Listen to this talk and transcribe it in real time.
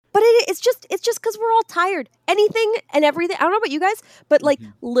it's just because we're all tired. Anything and everything. I don't know about you guys, but like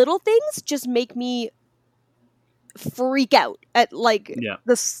little things just make me freak out at like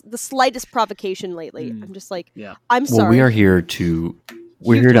the slightest provocation lately. I'm just like, I'm sorry. Well, we are here to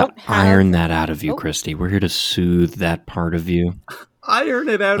iron that out of you, Christy. We're here to soothe that part of you. Iron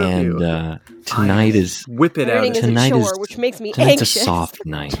it out of you. And tonight is whip it out. Tonight is which makes me tonight's anxious. a soft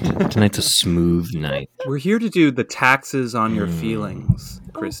night. Tonight's a smooth night. We're here to do the taxes on your feelings,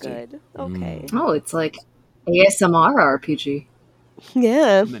 Christy. Oh, good. Okay. Oh, it's like ASMR RPG.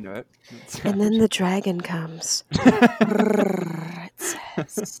 Yeah. And then the dragon comes. It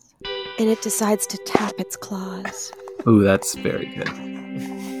says. And it decides to tap its claws. Ooh, that's very good.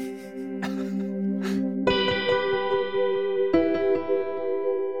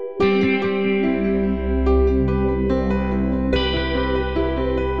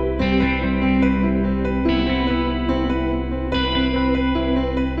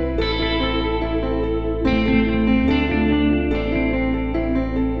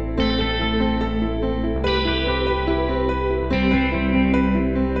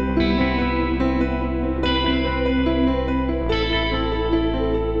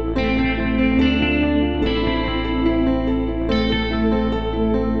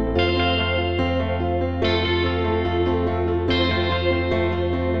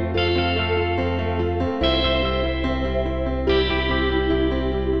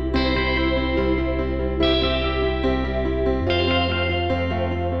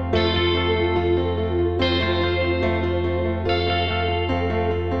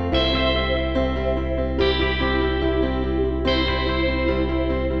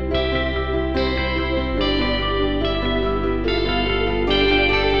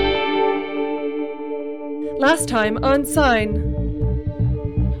 Last time on Sign.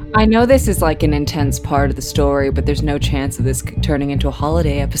 I know this is like an intense part of the story, but there's no chance of this turning into a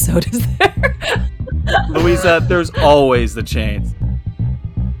holiday episode, is there? Louisa, there's always the chance.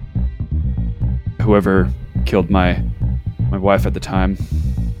 Whoever killed my wife at the time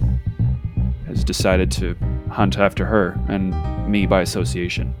has decided to hunt after her and me by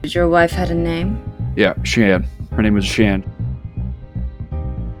association. Did your wife had a name? Yeah, Shan. Her name was Shan.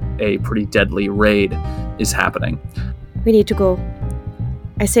 A pretty deadly raid is happening. We need to go.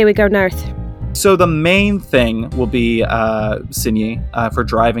 I say we go north. So the main thing will be, Sinyi, for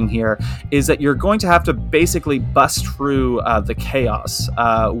driving here, is that you're going to have to basically bust through the chaos,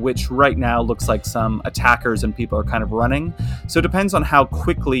 which right now looks like some attackers and people are kind of running. So it depends on how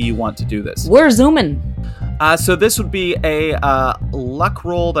quickly you want to do this. We're zooming. So this would be a luck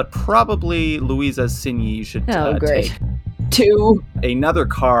roll that probably Louisa Sinyi should great. take. 2. Another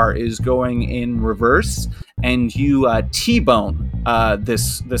car is going in reverse, and you T-bone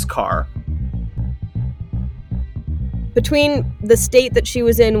this car. Between the state that she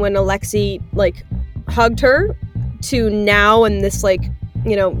was in when Alexei, hugged her to now and this,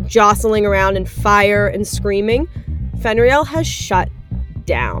 jostling around and fire and screaming, Fenriel has shut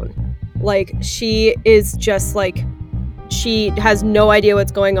down. She is just, she has no idea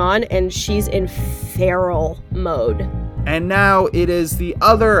what's going on, and she's in feral mode. And now it is the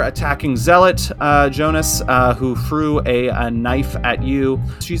other attacking zealot, Jonas, who threw a knife at you.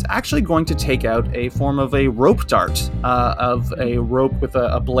 She's actually going to take out a form of a rope dart, of a rope with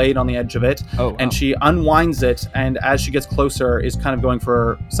a blade on the edge of it. Oh, wow. And she unwinds it, and as she gets closer, is kind of going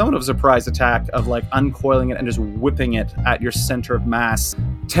for somewhat of a surprise attack of uncoiling it and just whipping it at your center of mass.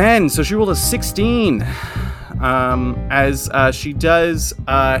 10, so she rolled a 16. As she does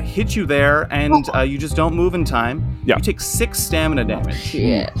hit you there, and you just don't move in time. Yeah. You take 6 stamina damage.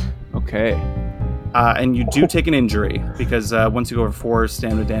 Shit. Okay. And you do take an injury, because once you go over 4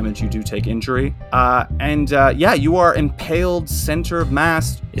 stamina damage, you do take injury. You are impaled center of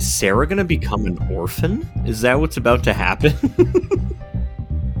mass. Is Sarah going to become an orphan? Is that what's about to happen?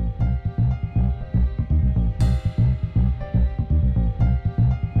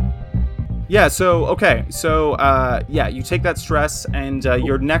 Yeah, you take that stress, and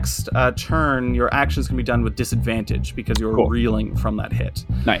your next turn, your action's going to be done with disadvantage because you're reeling from that hit.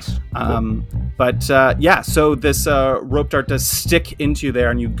 Nice. So this rope dart does stick into you there,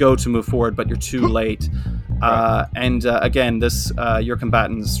 and you go to move forward, but you're too late. Again, this your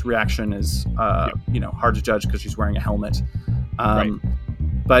combatant's reaction is hard to judge because she's wearing a helmet.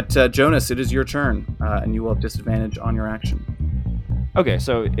 But Jonas, it is your turn, and you will have disadvantage on your action. Okay,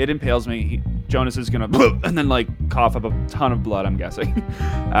 so it impales me. Jonas is gonna and then cough up a ton of blood, I'm guessing,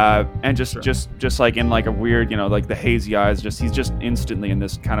 and just in a weird, the hazy eyes. He's just instantly in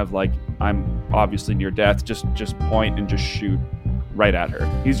this kind of I'm obviously near death. Just point and just shoot right at her.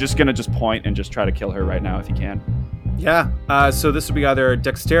 He's just gonna point and just try to kill her right now if he can. Yeah. So this would be either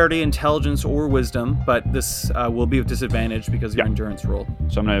dexterity, intelligence, or wisdom, but this will be with disadvantage because of your endurance roll.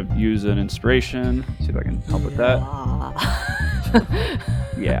 So I'm going to use an inspiration. See if I can help with that.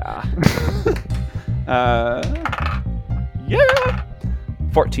 Yeah. Yeah.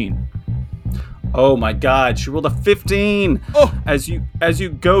 14. Oh my God! She rolled a 15. Oh. As you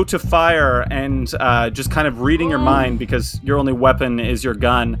go to fire and just kind of reading your mind because your only weapon is your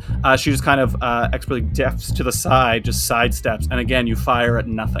gun, she just kind of expertly defts to the side, just sidesteps, and again you fire at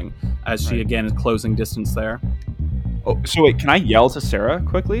nothing as she again is closing distance there. Oh, so wait, can I yell to Sarah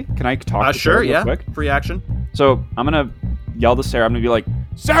quickly? Can I talk to Sure, Sarah real yeah. quick? Free action. So I'm gonna yell to Sarah. I'm gonna be like,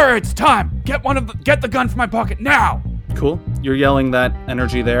 Sarah, it's time. Get the gun from my pocket now. Cool. You're yelling that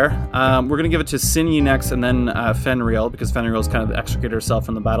energy there. We're going to give it to Sinyi next and then Fenriel, because Fenriel's kind of extricated herself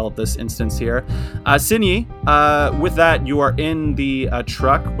from the battle of this instance here. Sinyi, with that, you are in the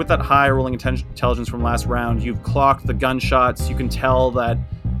truck. With that high rolling intelligence from last round, you've clocked the gunshots. You can tell that,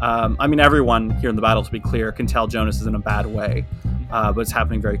 everyone here in the battle, to be clear, can tell Jonas is in a bad way, but it's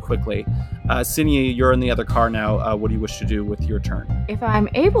happening very quickly. Sinyi, you're in the other car now. What do you wish to do with your turn? If I'm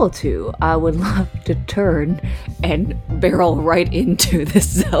able to, I would love to turn and barrel right into this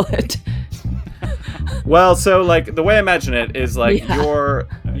zealot. Well, so like the way I imagine it is like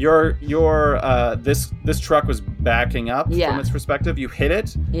this truck was backing up from its perspective. You hit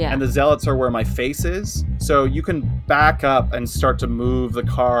it, and the zealots are where my face is. So you can back up and start to move the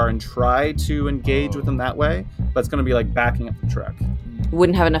car and try to engage with them that way, but it's going to be like backing up the truck.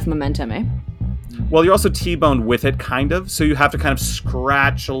 Wouldn't have enough momentum, eh? Well, you're also T-boned with it, kind of. So you have to kind of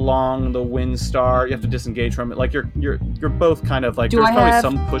scratch along the Windstar. You have to disengage from it. Like you're both kind of like. There's probably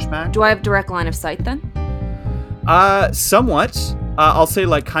some pushback. Do I have direct line of sight then? Somewhat. I'll say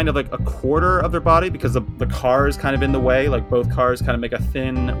like kind of like a quarter of their body because the car is kind of in the way. Like both cars kind of make a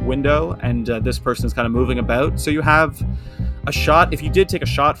thin window, and this person is kind of moving about. So you have a shot. If you did take a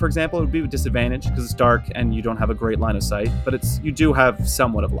shot, for example, it would be with disadvantage because it's dark and you don't have a great line of sight. But you do have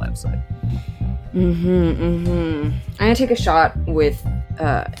somewhat of line of sight. I'm gonna take a shot with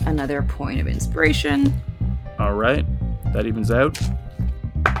another point of inspiration. All right, that evens out.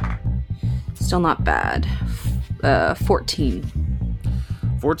 Still not bad. 14.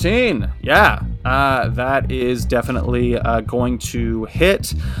 14, yeah. That is definitely going to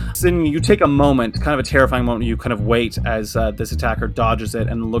hit. Then you take a moment, kind of a terrifying moment, you kind of wait as this attacker dodges it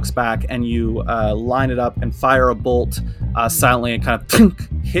and looks back, and you line it up and fire a bolt silently and kind of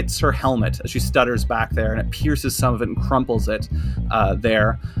hits her helmet as she stutters back there, and it pierces some of it and crumples it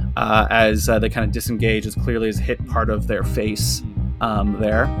there as they kind of disengage as clearly as hit part of their face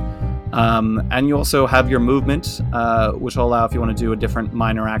there. And you also have your movement, which will allow if you want to do a different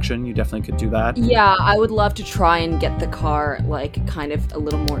minor action, you definitely could do that. Yeah, I would love to try and get the car, like, kind of a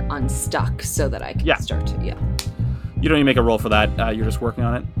little more unstuck so that I can start to, You don't need to make a roll for that. You're just working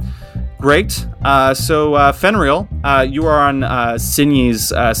on it. Great. So Fenriel, you are on Sinyi's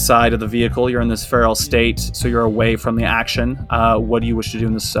side of the vehicle. You're in this feral state, so you're away from the action. What do you wish to do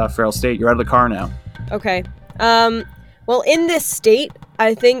in this feral state? You're out of the car now. Okay. Well, in this state,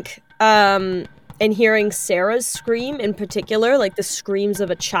 I think... and hearing Sarah's scream in particular, like the screams of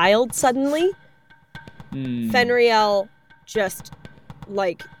a child suddenly, Fenriel just,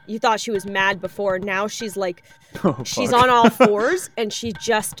 like, you thought she was mad before, now she's like, she's on all fours, and she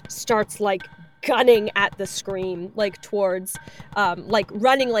just starts, like, gunning at the scream, like, towards, like,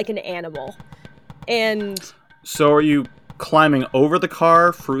 running like an animal. And... So are you climbing over the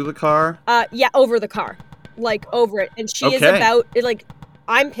car, through the car? Yeah, over the car. Like, over it. And she is about, like...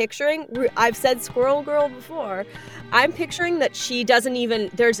 I'm picturing, I've said Squirrel Girl before, I'm picturing that she doesn't even,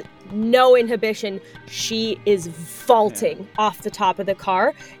 there's no inhibition. She is vaulting off the top of the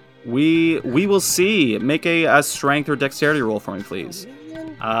car. We will see. Make a strength or dexterity roll for me, please.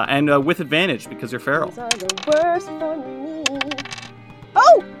 And with advantage, because you're feral. These are the worst for me.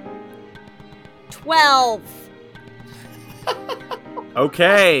 Oh! 12.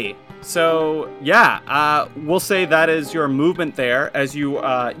 Okay. So, yeah, we'll say that is your movement there as you,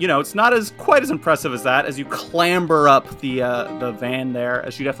 it's not quite as impressive as that as you clamber up the van there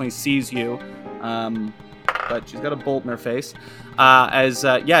as she definitely sees you. But she's got a bolt in her face.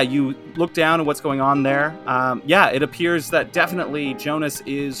 You look down at what's going on there. It appears that definitely Jonas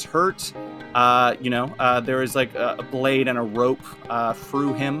is hurt. There is like a blade and a rope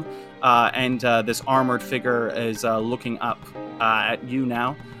through him. And this armored figure is looking up at you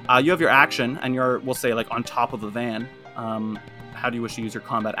now. You have your action, and we'll say, like, on top of the van. How do you wish to use your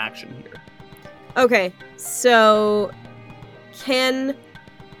combat action here? Okay, so can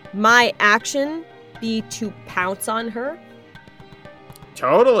my action be to pounce on her?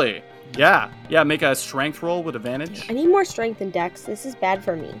 Totally. Yeah, make a strength roll with advantage. I need more strength in Dex. This is bad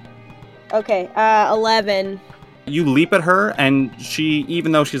for me. Okay, 11. You leap at her, and she,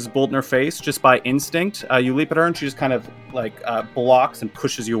 even though she's bolt in her face, just by instinct, you leap at her, and she just kind of like blocks and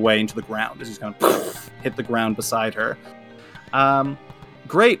pushes you away into the ground as you kind of hit the ground beside her.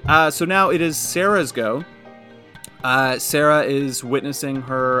 Great. So now it is Sarah's go. Sarah is witnessing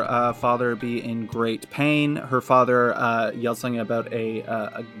her father be in great pain. Her father yells something about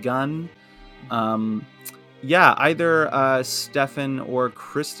a gun. Either Stefan or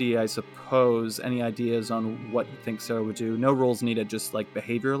Christy, I suppose. Any ideas on what you think Sarah would do? No rules needed, just like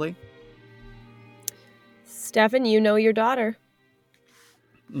behaviorally. Stefan, you know your daughter.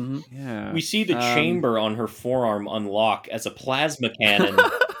 Mm-hmm. Yeah. We see the chamber on her forearm unlock as a plasma cannon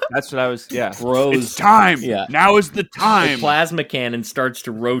That's what I was. Yeah. grows. It's time. Yeah. Now is the The time. plasma cannon starts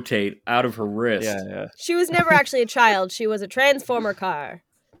to rotate out of her wrist. Yeah. She was never actually a child. She was a transformer car.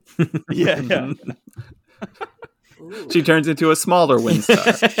 Yeah. She turns into a smaller wind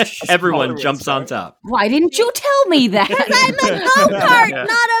star. Everyone jumps on top. Why didn't you tell me that? I'm a go-kart, Yeah.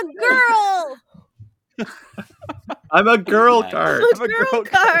 not a girl. I'm a girl Yeah. card. A girl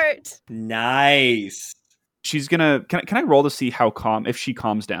kart. Nice. She's gonna. Can I roll to see how calm? If she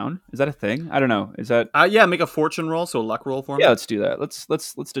calms down, is that a thing? I don't know. Is that? Make a fortune roll, so a luck roll for me. Yeah, let's do that. Let's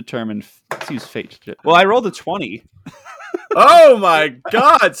determine. Let's use fate. Well, I rolled a 20. Oh my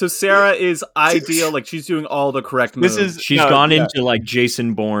god! So Sarah is ideal. Like she's doing all the correct moves. She's gone into like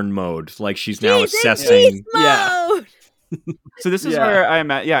Jason Bourne mode. Like she's now She's in assessing. beast mode. So this is Yeah. where I'm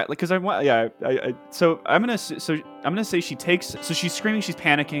at. Yeah, because I want. Yeah, so I'm gonna say she takes. So she's screaming, she's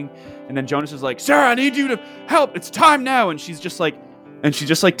panicking, and then Jonas is like, "Sarah, I need you to help. It's time now." And she just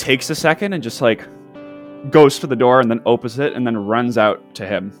takes a second and just like goes to the door and then opens it and then runs out to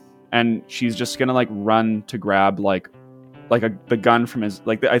him. And she's just gonna like run to grab the gun from his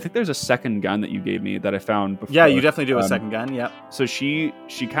I think there's a second gun that you gave me that I found before. Yeah, you definitely do a second gun. Yep. So she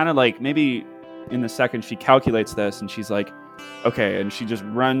kind of like maybe in the second she calculates this and she's like, okay, and she just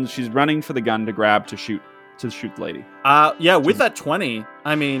runs. She's running for the gun to grab to shoot the lady. With that 20,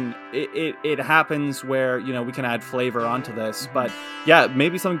 I mean, it happens where, we can add flavor onto this, but yeah,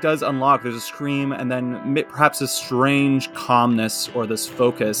 maybe something does unlock. There's a scream and then perhaps a strange calmness or this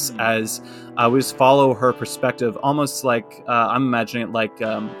focus as we just follow her perspective, almost like, I'm imagining it like,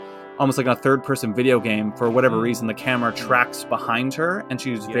 almost like a third-person video game. For whatever reason, the camera tracks behind her, and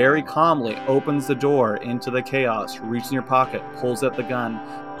she's very calmly opens the door into the chaos, reaches in your pocket, pulls out the gun.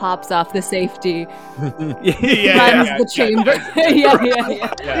 Pops off the safety, Yeah, runs the chamber.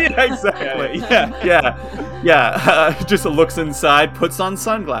 Yeah, exactly. Yeah. Just looks inside, puts on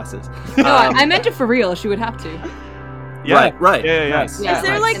sunglasses. No, I meant it for real. She would have to. Yeah, right. Yeah. Nice. Yeah. Is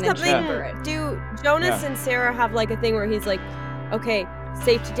there like And then something? chamber it. Do Jonas and Sarah have like a thing where he's like, okay,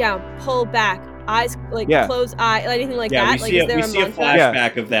 safety down, pull back, eyes close eye, anything like Yeah, that? we see a montage?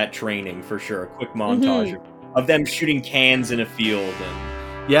 flashback of that training for sure. A quick montage of them shooting cans in a field.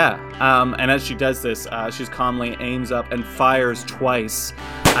 And as she does this, she's calmly aims up and fires twice.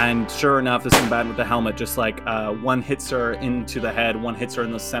 And sure enough, this combatant with the helmet just like one hits her into the head, one hits her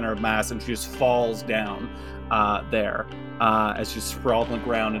in the center of mass, and she just falls down there as she's sprawled on the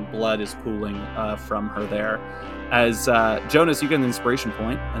ground and blood is pooling from her there. As Jonas, you get an inspiration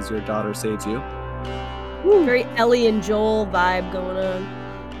point as your daughter saves you. Very Ellie and Joel vibe going on.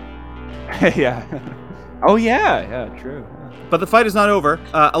 Yeah. Oh yeah, true. But the fight is not over.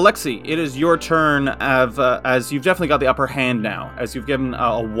 Alexei, it is your turn as you've definitely got the upper hand now, as you've given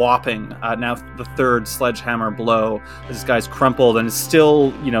a whopping, now the third sledgehammer blow. This guy's crumpled and is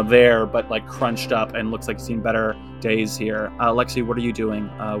still, there, but like crunched up and looks like he's seen better days here. Alexei, what are you doing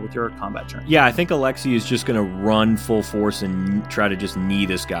with your combat turn? Yeah, I think Alexei is just going to run full force and try to just knee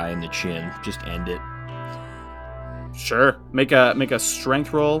this guy in the chin. Just end it. Sure. Make a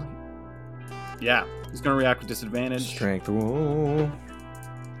strength roll. Yeah. He's going to react with disadvantage. Strength roll.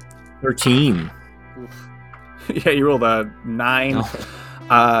 13. Yeah, you rolled a 9.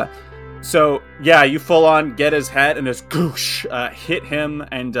 Oh. So, yeah, you full on get his head and just goosh, hit him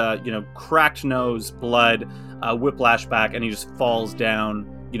and, cracked nose, blood, whiplash back, and he just falls down,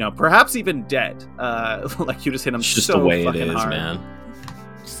 perhaps even dead. Like you just hit him It's just so the way it fucking is, hard. man.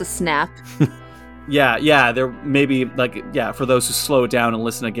 Just a snap. Yeah, there maybe for those who slow it down and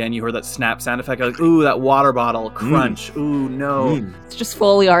listen again, you heard that snap sound effect, like, ooh, that water bottle crunch. Ooh, no. It's just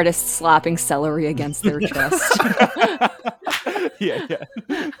Foley artists slapping celery against their chest. Yeah.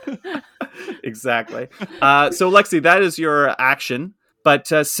 Exactly. So, Lexi, that is your action. But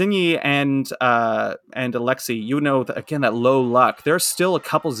Sinyi and Alexi, again, that low luck. There's still a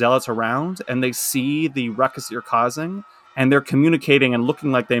couple zealots around, and they see the ruckus you're causing, and they're communicating and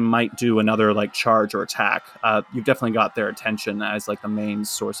looking like they might do another like charge or attack. You've definitely got their attention as like the main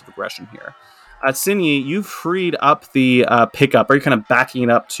source of aggression here. Sinyi, you've freed up the pickup. Are you kind of backing it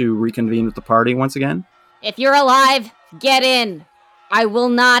up to reconvene with the party once again? If you're alive, get in. I will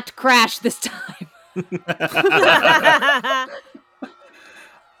not crash this time.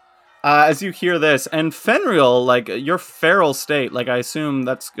 As you hear this, and Fenrir, like your feral state, like I assume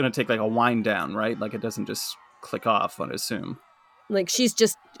that's going to take like a wind down, right? Like it doesn't just click off, I assume. Like she's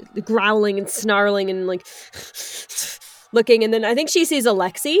just growling and snarling and like looking, and then I think she sees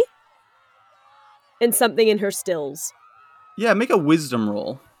Alexi and something in her stills. Yeah, make a wisdom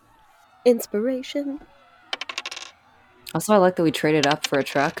roll. Inspiration. Also, I like that we traded up for a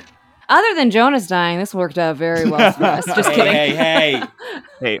truck. Other than Jonas dying, this worked out very well for us. Just kidding. Hey.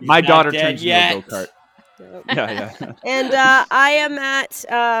 Hey, my not daughter dead turns yet. into a go-kart. Yeah. And I am at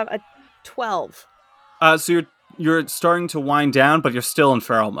a 12. So you're starting to wind down, but you're still in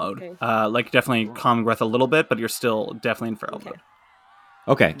feral mode. Okay. Like definitely calming breath a little bit, but you're still definitely in feral mode.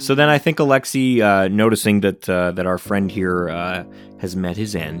 Okay, so then I think Alexi, noticing that our friend here has met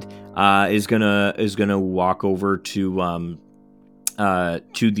his end, is gonna walk over to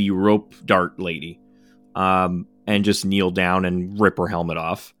the rope dart lady, and just kneel down and rip her helmet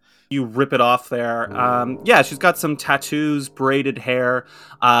off. You rip it off there. Yeah, she's got some tattoos, braided hair.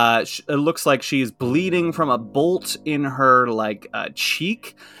 It looks like she's bleeding from a bolt in her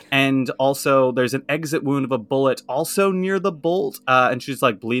cheek, and also there's an exit wound of a bullet also near the bolt. And she's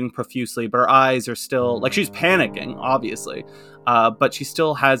like bleeding profusely, but her eyes are still like she's panicking, obviously. But she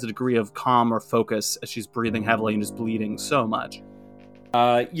still has a degree of calm or focus as she's breathing heavily and just bleeding so much.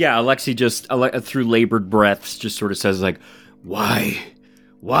 Yeah, Alexi just through labored breaths just sort of says like, "Why?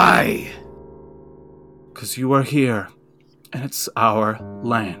 Why?" Because you are here, and it's our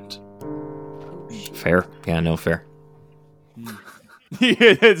land. Fair. Yeah, no, fair.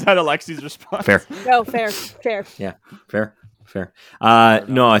 Is that Alexi's response? Fair. Oh, fair. Yeah, fair.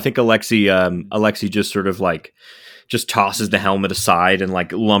 No, I think Alexi just sort of like just tosses the helmet aside and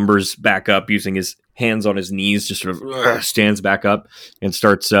like lumbers back up using his hands on his knees, just sort of stands back up and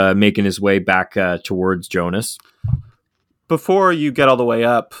starts making his way back towards Jonas. Before you get all the way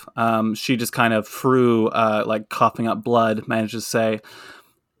up, she just kind of through like coughing up blood, manages to say,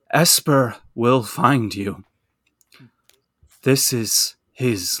 "Esper will find you. This is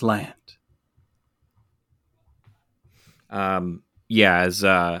his land." Yeah, as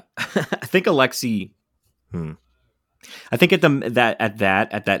I think Alexi. I think at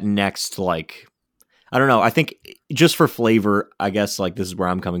that next, like, I don't know. I think just for flavor, I guess like this is where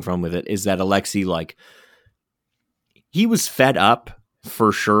I'm coming from with it, is that Alexi, like, he was fed up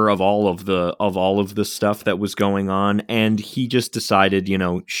for sure of all of the stuff that was going on, and he just decided,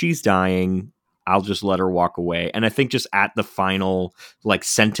 she's dying. I'll just let her walk away. And I think just at the final like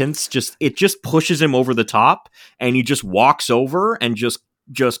sentence, it just pushes him over the top, and he just walks over and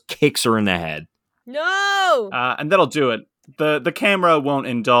just kicks her in the head. No! And that'll do it. The camera won't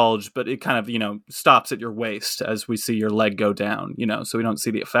indulge, but it kind of, stops at your waist as we see your leg go down, so we don't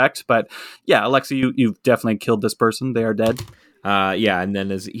see the effect. But yeah, Alexi, you've definitely killed this person. They are dead. Yeah, and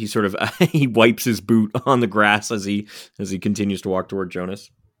then as he sort of he wipes his boot on the grass as he continues to walk toward Jonas.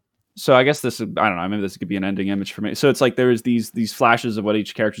 So I guess this is, I don't know, maybe this could be an ending image for me. So it's like there's these flashes of what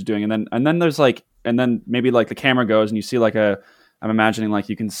each character's doing, and then there's like, and then maybe like the camera goes and you see like I'm imagining like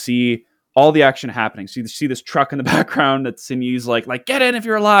you can see all the action happening. So you see this truck in the background that Sinyu's like get in if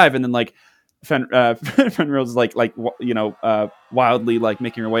you're alive, and then like Fenrir's like wildly like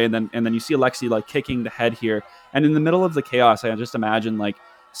making her way, and then you see Alexi like kicking the head here, and in the middle of the chaos, I just imagine like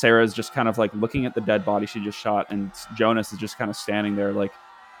Sarah's just kind of like looking at the dead body she just shot, and Jonas is just kind of standing there like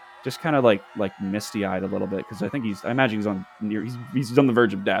just kind of like misty-eyed a little bit, because I imagine he's on the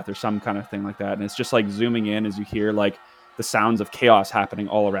verge of death or some kind of thing like that, and it's just like zooming in as you hear like the sounds of chaos happening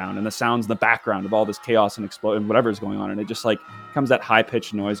all around, and the sounds in the background of all this chaos and and whatever is going on, and it just like comes that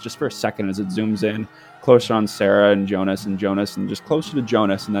high-pitched noise just for a second as it zooms in closer on Sarah and Jonas and just closer to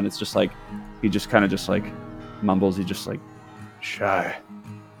Jonas, and then it's just like he just kind of just like mumbles, he just like shy.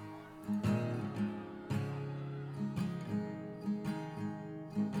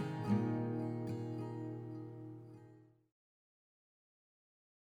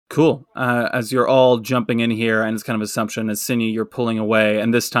 Cool. As you're all jumping in here, and it's kind of assumption as Sinyi, you're pulling away,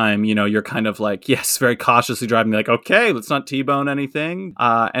 and this time, you're kind of like, yes, very cautiously driving, like, okay, let's not T-bone anything.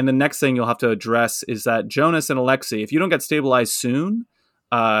 And the next thing you'll have to address is that Jonas and Alexi, if you don't get stabilized soon,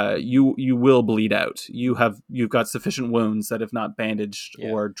 you will bleed out. You've got sufficient wounds that if not bandaged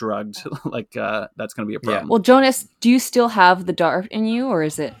or drugged, that's going to be a problem. Well, Jonas, do you still have the dart in you, or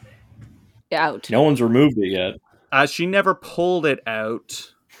is it out? No one's removed it yet. She never pulled it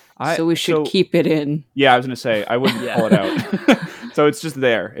out. So we should keep it in. Yeah, I was gonna say I wouldn't pull it out. So it's just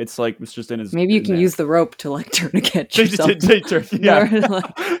there. It's just in his. Maybe you can use the rope to like tourniquet yourself.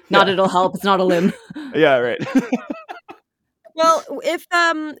 Not it'll help. It's not a limb. Yeah, right. Well, if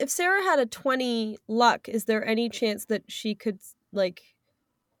Sarah had a 20 luck, is there any chance that she could like?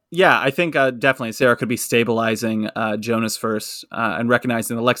 Yeah, I think definitely Sarah could be stabilizing Jonas first and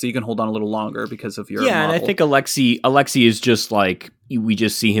recognizing Alexi. You can hold on a little longer because of your Yeah, model. and I think Alexi is just like, we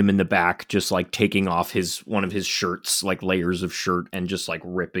just see him in the back, just like taking off one of his shirts, like layers of shirt, and just like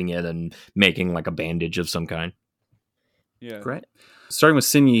ripping it and making like a bandage of some kind. Yeah, great. Starting with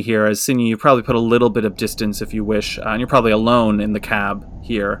Sinyi here, as Sinyi, you probably put a little bit of distance if you wish, and you're probably alone in the cab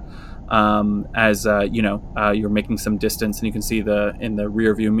here. You're making some distance, and you can see in the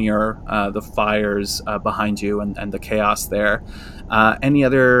rear view mirror the fires behind you and the chaos there.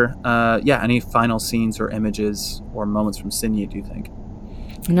 Any final scenes or images or moments from Sinyi, do you think?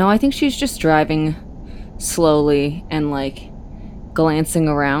 No, I think she's just driving slowly and like glancing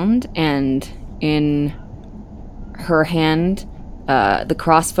around, and in her hand the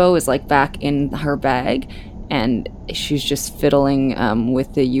crossbow is like back in her bag, and she's just fiddling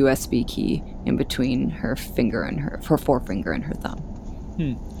with the USB key in between her finger and her forefinger and her thumb.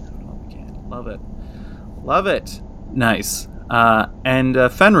 Love it. Nice. And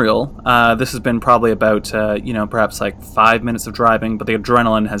Fenrir, this has been probably about perhaps like 5 minutes of driving, but the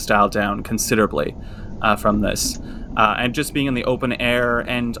adrenaline has dialed down considerably from this. And just being in the open air,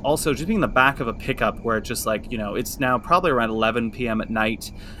 and also just being in the back of a pickup where it's just like, it's now probably around 11 p.m. at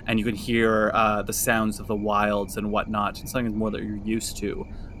night, and you can hear the sounds of the wilds and whatnot. It's something more that you're used to.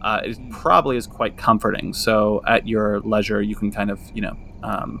 It probably is quite comforting. So at your leisure, you can kind of,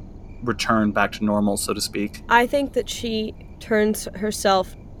 return back to normal, so to speak. I think that she turns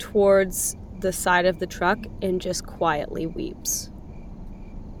herself towards the side of the truck and just quietly weeps.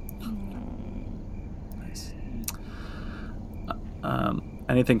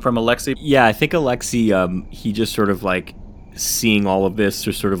 Anything from Alexi? Yeah, I think Alexi, he just sort of like seeing all of this,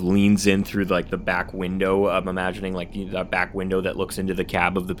 just sort of leans in through like the back window. I'm imagining like that back window that looks into the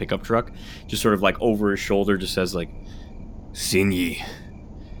cab of the pickup truck, just sort of like over his shoulder, just says like, "Sinyi,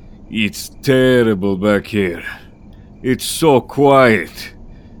 it's terrible back here. It's so quiet.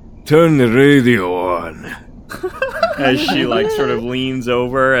 Turn the radio on." As she like sort of leans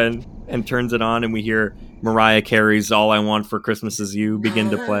over and turns it on, and we hear Mariah Carey's "All I Want for Christmas Is You"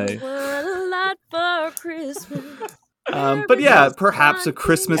 begin to play. I want a lot for Christmas. But yeah, perhaps a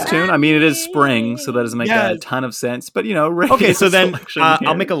Christmas tune. I mean, it is spring, so that doesn't make a ton of sense. But Okay, so then I'll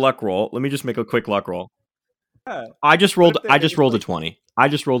here. make a luck roll. Let me just make a quick luck roll. I just rolled a 20. I just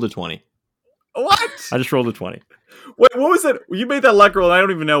rolled a 20. What? I just rolled a 20. Wait, what was it? You made that luck roll, and I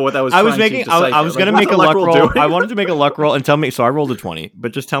don't even know what that was. I was making. I was gonna make a luck roll. I wanted to make a luck roll and tell me. So I rolled a 20.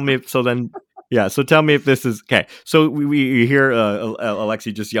 But just tell me if. So then, yeah. So tell me if this is okay. So we hear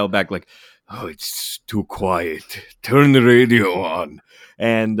Alexi just yell back like, "Oh, it's too quiet. Turn the radio on."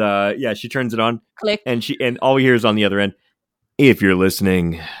 And she turns it on. Click. And all we hear is on the other end, "If you're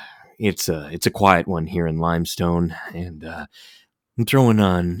listening, it's a quiet one here in Limestone, and I'm throwing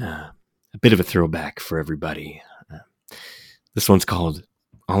on a bit of a throwback for everybody. This one's called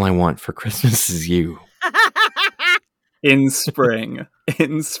 'All I Want for Christmas Is You.'" In spring.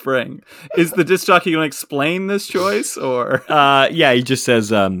 Is the disc jockey going to explain this choice, or? Yeah, he just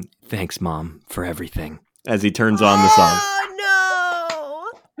says, "Thanks, Mom, for everything," as he turns on the song.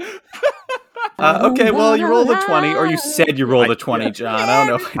 Oh no! Okay, well, you rolled a 20, or you said you rolled a 20, John. I don't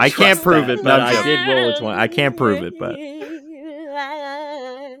know if I can't trust prove that. it, but No, I'm I joking. did roll a 20. I can't prove it, but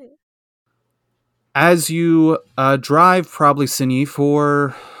As you drive, probably, Sinyi,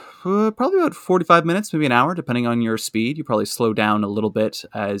 for probably about 45 minutes, maybe an hour, depending on your speed. You probably slow down a little bit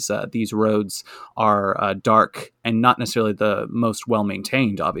as these roads are dark and not necessarily the most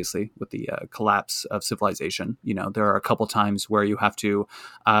well-maintained, obviously, with the collapse of civilization. There are a couple times where you have to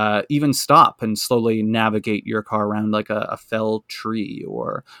even stop and slowly navigate your car around like a felled tree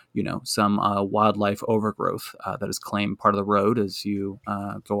or, some wildlife overgrowth that has claimed part of the road as you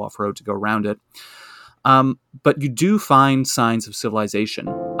go off-road to go around it. But you do find signs of civilization,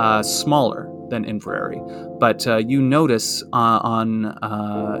 smaller than Inverary. But you notice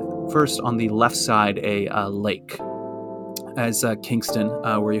first on the left side a lake. As Kingston,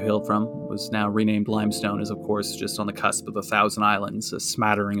 where you hailed from, was now renamed Limestone, is of course just on the cusp of the Thousand Islands, a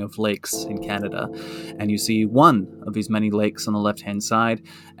smattering of lakes in Canada. And you see one of these many lakes on the left-hand side,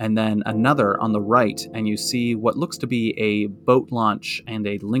 and then another on the right, and you see what looks to be a boat launch and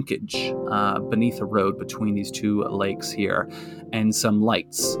a linkage beneath a road between these two lakes here, and some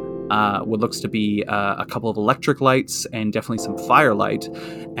lights what looks to be a couple of electric lights and definitely some firelight,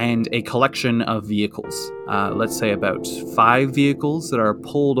 and a collection of vehicles. Let's say about 5 vehicles that are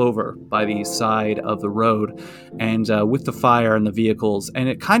pulled over by the side of the road, and with the fire and the vehicles, and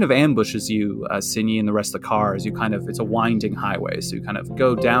it kind of ambushes you, Sinyi, and the rest of the cars. It's a winding highway, so you kind of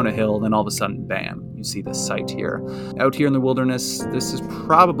go down a hill, and then all of a sudden, bam, you see this sight here. Out here in the wilderness, this is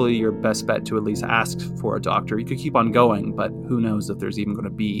probably your best bet to at least ask for a doctor. You could keep on going, but who knows if there's even going to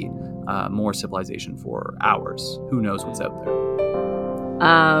be more civilization for hours. Who knows what's out there?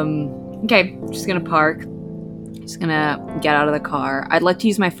 Okay, just gonna park. Just gonna get out of the car. I'd like to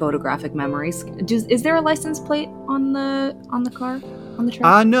use my photographic memories. Is there a license plate on the car? On the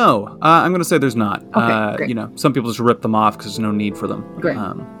truck? No. I'm gonna say there's not. Okay, great. Some people just rip them off because there's no need for them. Great.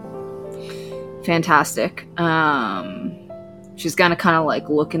 Fantastic. She's gonna kind of like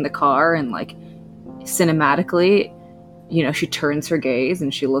look in the car and like cinematically, she turns her gaze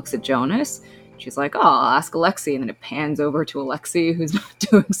and she looks at Jonas. She's like, "Oh, I'll ask Alexi," and then it pans over to Alexi, who's not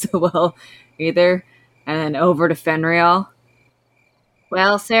doing so well either, and then over to Fenriel.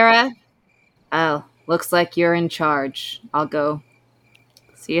 "Well, Sarah, oh, looks like you're in charge. I'll go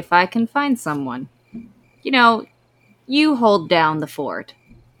see if I can find someone. You hold down the fort."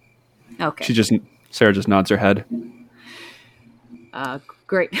 Okay. Sarah just nods her head.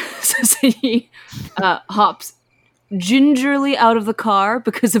 Great. So he hops gingerly out of the car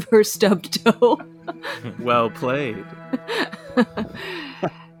because of her stubbed toe. Well played.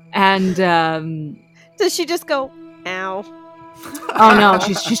 And Does she just go, ow? oh no,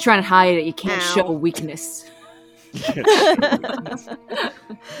 she's trying to hide it. You can't Ow. show weakness.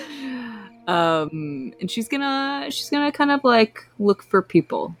 And she's gonna kind of like look for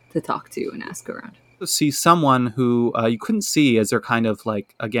people to talk to and ask around. See someone who you couldn't see as they're kind of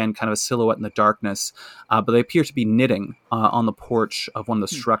like, again, kind of a silhouette in the darkness, but they appear to be knitting on the porch of one of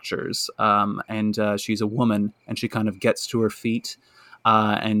the structures. And she's a woman, and she kind of gets to her feet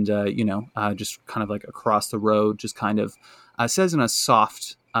and just kind of like across the road, just kind of says in a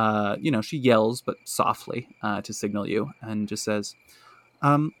soft, she yells, but softly to signal you, and just says,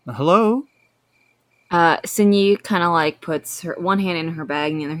 hello? Sinyi kind of like puts her one hand in her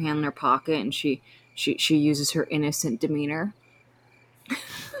bag and the other hand in her pocket, and she uses her innocent demeanor.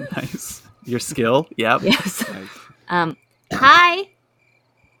 Nice. Your skill? Yep. Yes. Nice. Hi.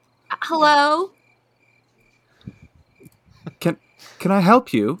 Hello. Can I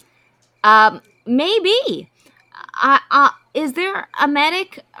help you? Maybe. Is there a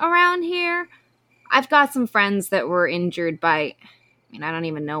medic around here? I've got some friends that were injured by, I don't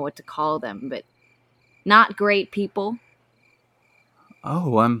even know what to call them, but not great people.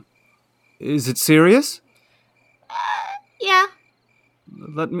 Oh, is it serious? Yeah.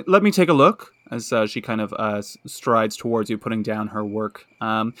 Let me take a look as she kind of strides towards you, putting down her work.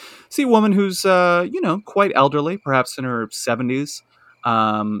 See a woman who's quite elderly, perhaps in her 70s.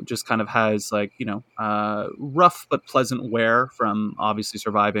 Just kind of has like rough but pleasant wear from obviously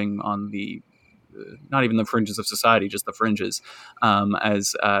surviving on the not even the fringes of society, just the fringes.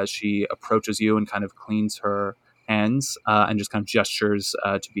 As she approaches you and kind of cleans her hands and just kind of gestures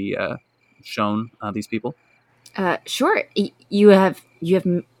to be shown these people. Sure. You have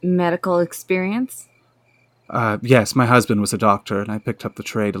medical experience? Yes, my husband was a doctor, and I picked up the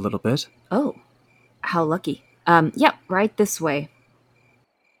trade a little bit. Oh, how lucky. Yep, right this way.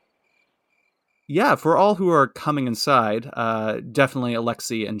 Yeah, for all who are coming inside, definitely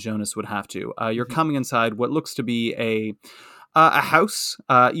Alexi and Jonas would have to. You're coming inside what looks to be a house,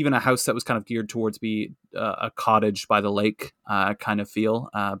 even a house that was kind of geared towards be a cottage by the lake kind of feel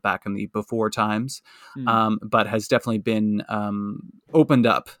back in the before times, but has definitely been opened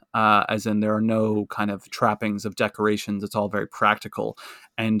up, as in there are no kind of trappings of decorations. It's all very practical,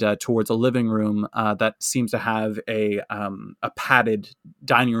 and towards a living room that seems to have a padded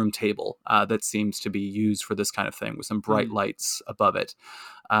dining room table that seems to be used for this kind of thing with some bright lights above it.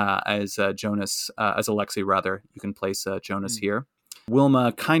 As Alexi, rather, you can place Jonas here.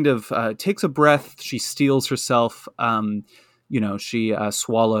 Wilma kind of takes a breath. She steels herself. She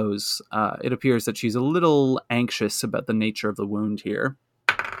swallows. It appears that she's a little anxious about the nature of the wound here.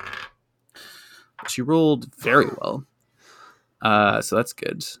 She rolled very well. So that's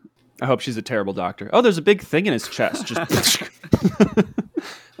good. I hope she's a terrible doctor. Oh, there's a big thing in his chest. Just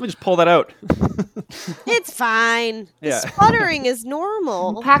let me just pull that out. It's fine. Yeah. Sputtering is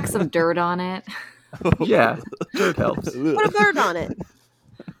normal. Pack some dirt on it. Yeah, dirt helps. Put a bird on it.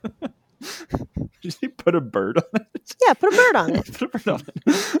 Did you put a bird on it? Yeah, put a bird on it. Put a bird on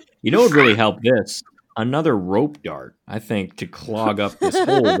it. You know what would really help this? Another rope dart, I think, to clog up this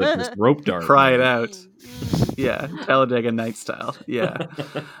hole that this rope dart. Cry it out. Yeah, Talladega Night style. Yeah.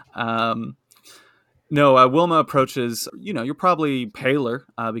 No, Wilma approaches. You're probably paler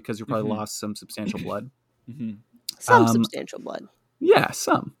because you probably lost some substantial blood. Some substantial blood. Yeah,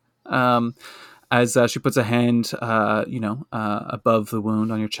 some. As she puts a hand, above the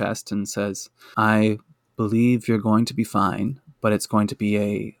wound on your chest and says, "I believe you're going to be fine, but it's going to be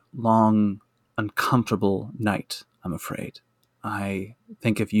a long, uncomfortable night, I'm afraid. I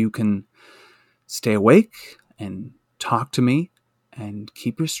think if you can stay awake and talk to me and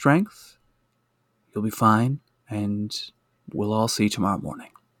keep your strength, you'll be fine, and we'll all see tomorrow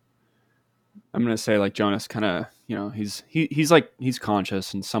morning." I'm gonna say, like, Jonas kind of, he's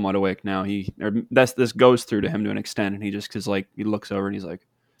conscious and somewhat awake now. This goes through to him to an extent, and he just he looks over and he's like,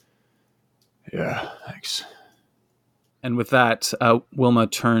 "Yeah, thanks." And with that, Wilma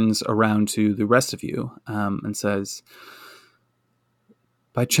turns around to the rest of you and says,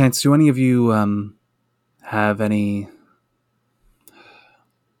 "By chance, do any of you have any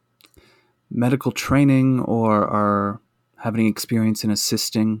medical training or have any experience in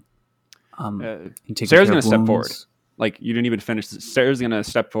assisting in taking Sarah's care gonna of step wounds?" forward. Like, you didn't even finish this. Sarah's gonna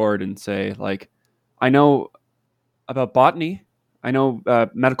step forward and say, like, "I know about botany. I know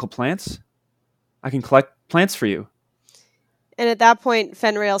medical plants. I can collect plants for you." And at that point,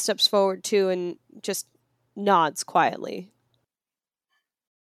 Fenrail steps forward too and just nods quietly.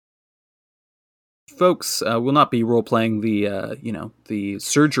 Folks, we'll not be role playing the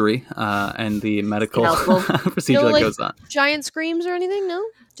surgery and the medical procedure that goes on. Giant screams or anything? No,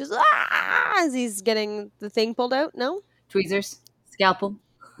 just as he's getting the thing pulled out. No, Tweezers, scalpel.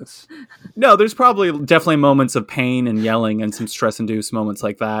 No, there's probably definitely moments of pain and yelling and some stress-induced moments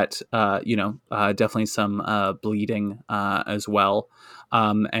like that. Definitely some bleeding as well.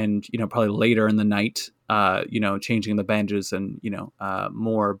 And probably later in the night, changing the bandages and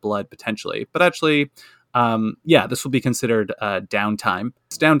more blood potentially. But actually, this will be considered downtime.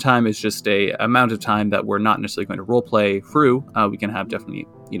 Downtime is just a amount of time that we're not necessarily going to role play through. We can have definitely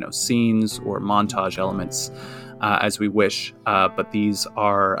scenes or montage elements as we wish, but these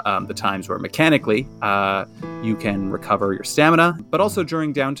are the times where mechanically you can recover your stamina, but also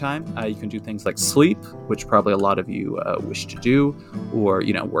during downtime you can do things like sleep, which probably a lot of you wish to do, or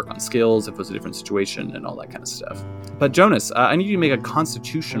work on skills if it was a different situation and all that kind of stuff. But Jonas, I need you to make a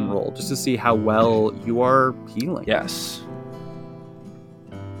constitution roll just to see how well you are healing. Yes.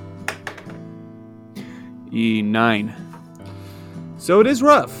 9. So it is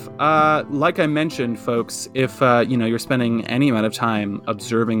rough. Like I mentioned, folks, if you're spending any amount of time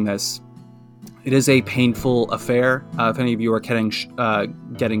observing this, it is a painful affair. If any of you are getting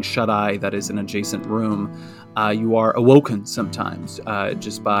shut-eye that is in an adjacent room, you are awoken sometimes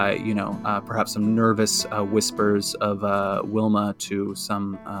just by perhaps some nervous whispers of Wilma to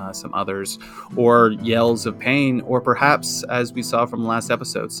some others, or yells of pain, or perhaps, as we saw from last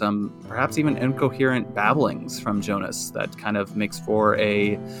episode, some perhaps even incoherent babblings from Jonas that kind of makes for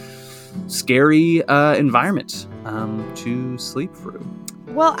a scary environment to sleep through.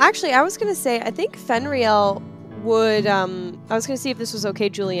 Well, actually, I was going to say, I think Fenriel would, I was going to see if this was okay,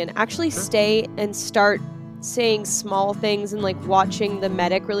 Julian, actually stay and start saying small things and watching the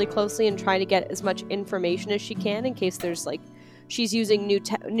medic really closely and trying to get as much information as she can in case there's she's using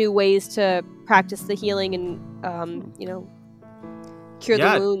new ways to practice the healing and cure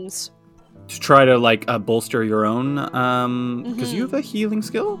the wounds. To try to bolster your own because you have a healing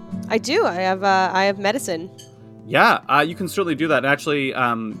skill. I do. I have medicine. Yeah, you can certainly do that. Actually,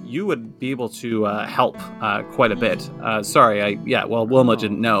 you would be able to help quite a bit. Sorry, Wilma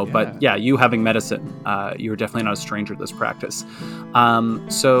didn't know, but you having medicine, you're definitely not a stranger to this practice.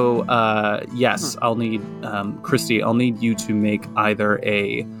 Yes, I'll need, Christy, I'll need you to make either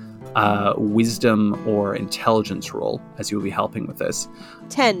a wisdom or intelligence roll as you will be helping with this.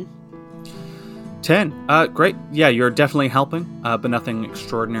 10. 10. Great. Yeah, you're definitely helping, but nothing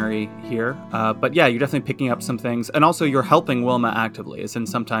extraordinary here. But yeah, you're definitely picking up some things. And also you're helping Wilma actively, as in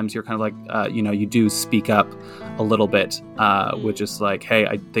sometimes you're kind of you do speak up a little bit, which is hey,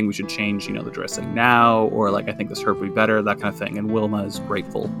 I think we should change, the dressing now, or I think this herb would be better, that kind of thing. And Wilma is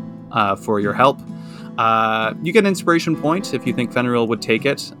grateful for your help. You get an inspiration point if you think Fenrir would take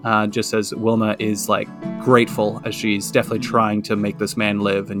it, just as Wilma is grateful as she's definitely trying to make this man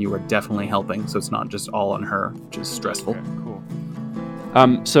live, and you are definitely helping, so it's not just all on her, which is stressful. Okay,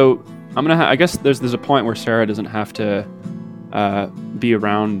 cool. So I'm gonna. I guess there's a point where Sarah doesn't have to be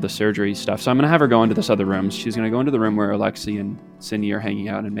around the surgery stuff, so I'm gonna have her go into this other room. She's gonna go into the room where Alexi and Cindy are hanging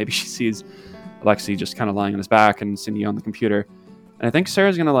out, and maybe she sees Alexi just kind of lying on his back and Cindy on the computer. And I think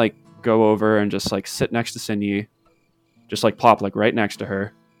Sarah's gonna go over and just like sit next to Sinyi, just like plop like right next to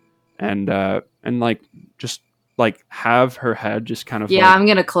her, and like just like have her head just kind of Yeah, like, I'm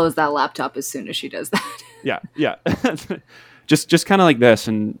gonna close that laptop as soon as she does that. yeah. just kind of like this,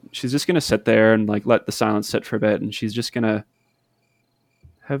 and she's just gonna sit there and like let the silence sit for a bit, and she's just gonna,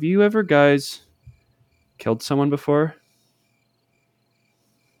 have you ever guys killed someone before?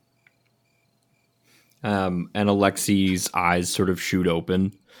 And Alexi's eyes sort of shoot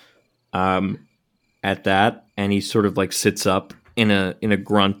open at that, and he sort of like sits up in a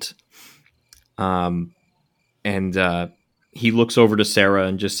grunt, and he looks over to Sarah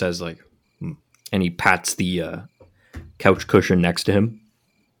and just says like, "Hmm," and he pats the couch cushion next to him.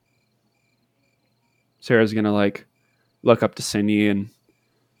 Sarah's gonna like look up to Cindy and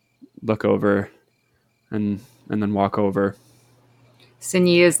look over, and then walk over.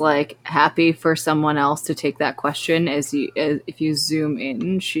 Sinyi is like happy for someone else to take that question. If you zoom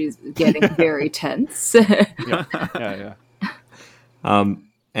in, she's getting very tense. Yeah.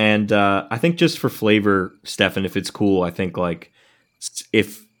 And I think just for flavor, Stefan, if it's cool, I think like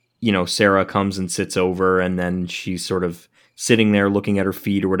if Sarah comes and sits over, and then she's sort of sitting there looking at her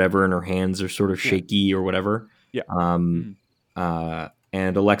feet or whatever, and her hands are sort of shaky or whatever. Yeah. And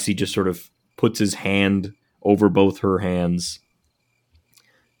Alexi just sort of puts his hand over both her hands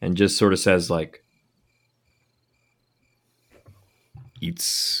and just sort of says like,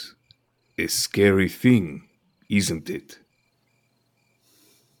 "It's a scary thing, isn't it?"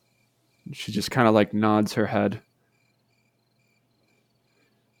 She just kind of like nods her head.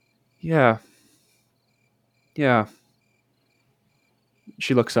 Yeah.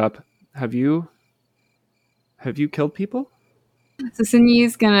 She looks up. Have you killed people? So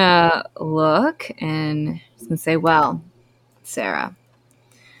Sinyi's gonna look and she's gonna say, "Well, Sarah,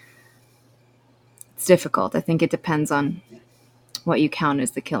 it's difficult. I think it depends on what you count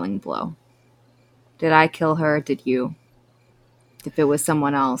as the killing blow. Did I kill her? Did you? If it was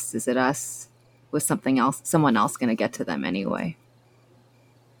someone else, is it us? Was someone else going to get to them anyway?"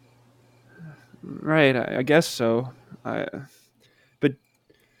 Right, I guess so. But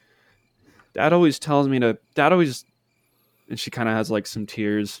Dad always tells me to. And she kind of has like some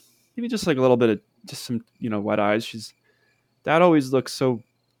tears, maybe just like a little bit of just some wet eyes. Dad always looks so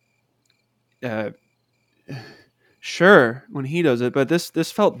sure when he does it, but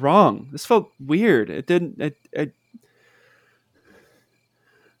this felt wrong. This felt weird. It didn't.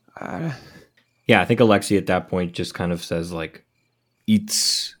 Yeah, I think Alexi at that point just kind of says like,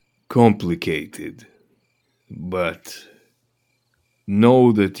 "It's complicated, but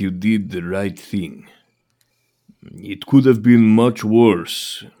know that you did the right thing. It could have been much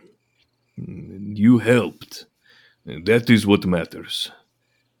worse. You helped. That is what matters.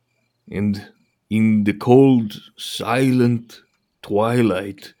 And in the cold, silent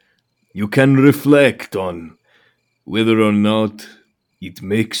twilight, you can reflect on whether or not it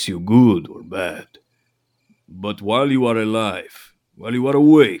makes you good or bad. But while you are alive, while you are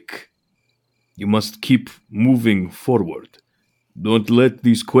awake, you must keep moving forward. Don't let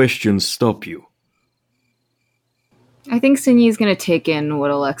these questions stop you." I think Sinyi's going to take in what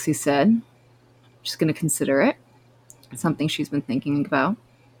Alexi said. She's going to consider it. It's something she's been thinking about.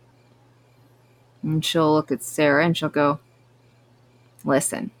 And she'll look at Sarah and she'll go,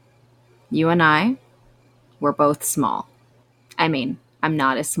 "Listen, you and I, we're both small. I mean, I'm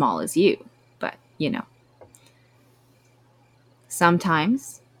not as small as you, but,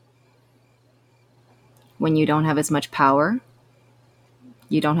 sometimes when you don't have as much power,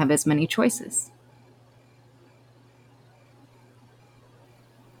 you don't have as many choices."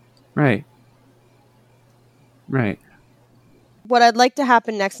 Right. What I'd like to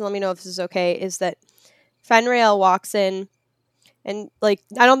happen next, and let me know if this is okay, is that Fenriel walks in, and like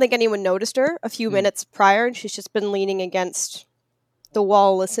I don't think anyone noticed her a few minutes prior, and she's just been leaning against the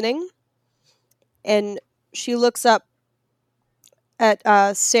wall listening. And she looks up at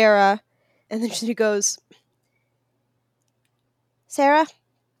Sarah, and then she goes, "Sarah,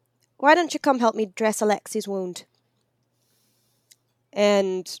 why don't you come help me dress Alexi's wound?"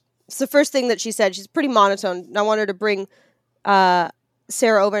 And it's the first thing that she said. She's pretty monotone. And I want her to bring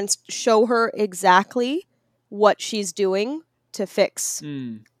Sarah over and show her exactly what she's doing to fix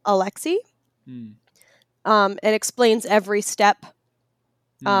Alexi. It explains every step.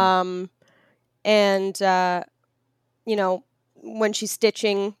 And, when she's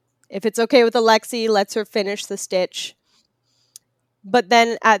stitching, if it's okay with Alexi, lets her finish the stitch. But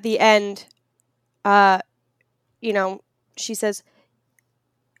then at the end, she says,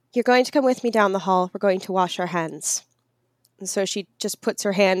 "You're going to come with me down the hall. We're going to wash our hands." And so she just puts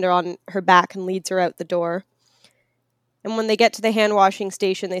her hand on her back and leads her out the door. And when they get to the hand washing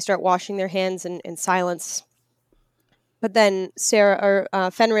station, they start washing their hands in silence. But then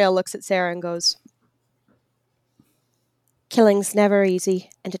Fenrir looks at Sarah and goes, "Killing's never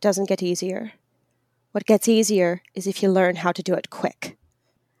easy, and it doesn't get easier. What gets easier is if you learn how to do it quick.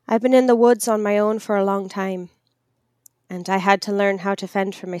 I've been in the woods on my own for a long time, and I had to learn how to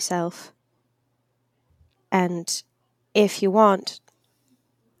fend for myself. And if you want,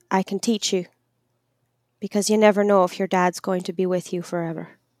 I can teach you. Because you never know if your dad's going to be with you forever."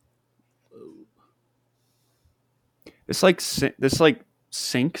 This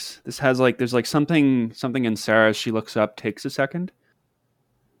syncs. This has like there's like something in Sarah as she looks up takes a second,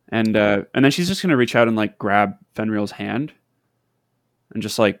 and then she's just gonna reach out and like grab Fenrir's hand, and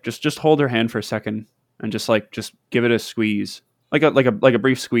just hold her hand for a second, and just give it a squeeze, like a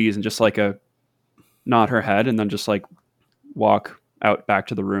brief squeeze, and just like a nod her head, and then just like walk out back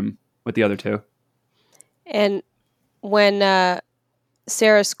to the room with the other two. And when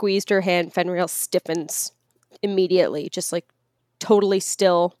Sarah squeezed her hand, Fenrir stiffens immediately, just like totally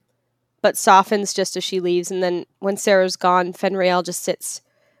still, but softens just as she leaves. And then when Sarah's gone, Fenrir just sits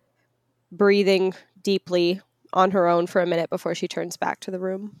breathing deeply on her own for a minute before she turns back to the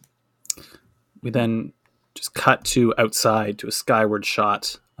room. We then just cut to outside to a skyward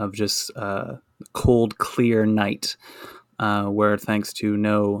shot of just cold, clear night. Where, thanks to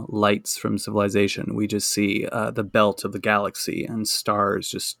no lights from civilization, we just see the belt of the galaxy and stars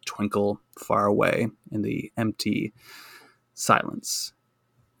just twinkle far away in the empty silence.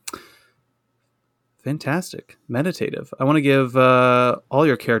 Fantastic. Meditative. I want to give all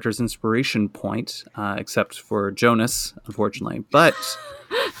your characters inspiration point, except for Jonas, unfortunately. But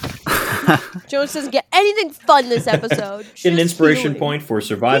Jonas doesn't get anything fun this episode. Get an inspiration point for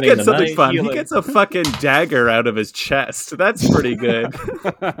surviving he gets the something night. fun. He gets a fucking dagger out of his chest. That's pretty good.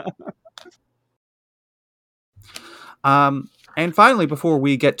 And finally, before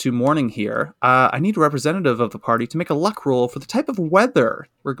we get to morning here, I need a representative of the party to make a luck roll for the type of weather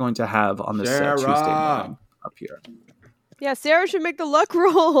we're going to have on this Tuesday morning up here. Yeah, Sarah should make the luck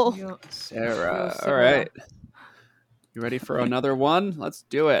roll. Sarah. All right. You ready for another one? Let's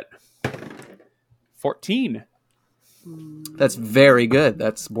do it. 14. That's very good.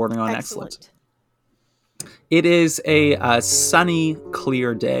 That's bordering on excellent. It is a sunny,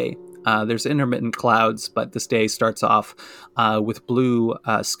 clear day. There's intermittent clouds, but this day starts off with blue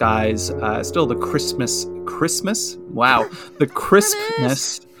skies. Still the Christmas? Wow. The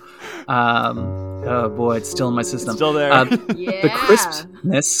crispness. Oh boy, it's still in my system. It's still there. The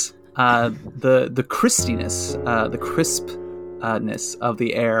crispness, the Christiness, the crispness of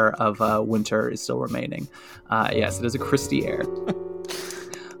the air of winter is still remaining. Yes, it is a Christy air.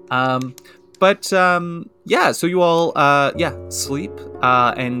 So you all, sleep,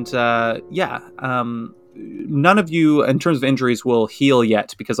 none of you, in terms of injuries, will heal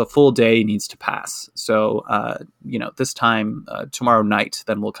yet because a full day needs to pass. So, this time, tomorrow night,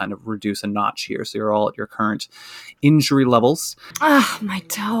 then we'll kind of reduce a notch here. So you're all at your current injury levels. Ah, my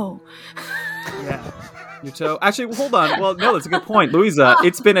toe. Yeah. Your toe. Actually, hold on. Well, no, that's a good point. Louisa,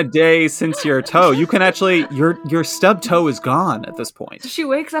 it's been a day since your toe. You can actually, your stub toe is gone at this point. She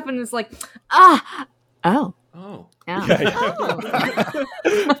wakes up and is like, ah, oh. Oh. Yeah.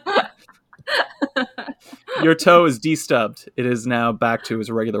 Your toe is destubbed. It is now back to its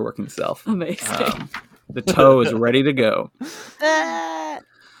regular working self. Amazing. The toe is ready to go.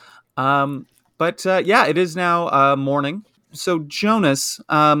 It is now morning. So Jonas,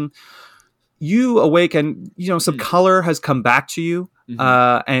 you awake and, some color has come back to you.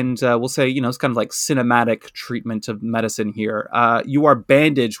 And we'll say, it's kind of like cinematic treatment of medicine here. You are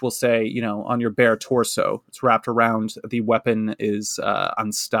bandaged, we'll say, on your bare torso. It's wrapped around. The weapon is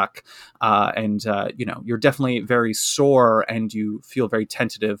unstuck. You're definitely very sore and you feel very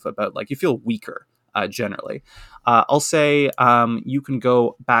tentative about, you feel weaker generally. I'll say you can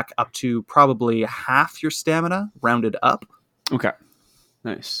go back up to probably half your stamina, rounded up. Okay.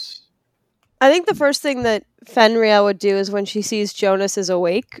 Nice. I think the first thing that Fenrir would do is when she sees Jonas is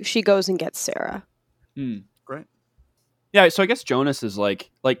awake, she goes and gets Sarah. Great. Yeah, so I guess Jonas is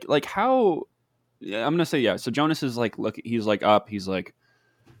like how... Yeah, I'm going to say, yeah. So Jonas is look, he's up, he's like,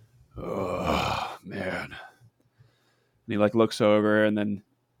 oh, man. And he looks over and then,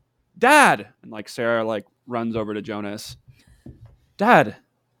 Dad! And Sarah runs over to Jonas. Dad,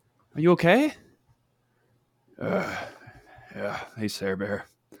 are you okay? Yeah, hey, Sarah Bear.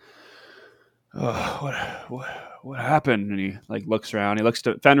 Oh, what happened? And he looks around. He looks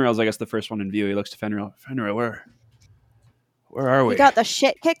to Fenrir's, I guess, the first one in view. He looks to Fenrir. Fenrir, where are we? You got the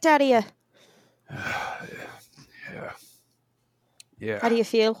shit kicked out of you. Yeah. How do you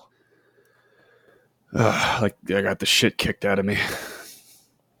feel? Like I got the shit kicked out of me.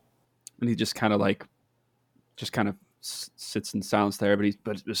 And he just kind of sits in silence there.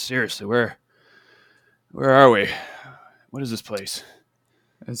 But seriously, where are we? What is this place?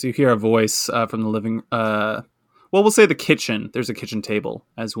 As you hear a voice from the living, we'll say the kitchen. There's a kitchen table.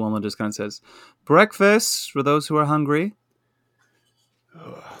 As Wilma just kind of says, "Breakfast for those who are hungry."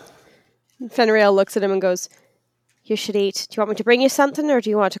 Fenriel looks at him and goes, "You should eat. Do you want me to bring you something, or do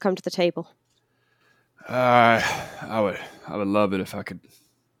you want to come to the table?" I would love it if I could.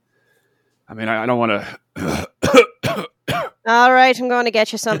 I mean, I don't want to. All right, I'm going to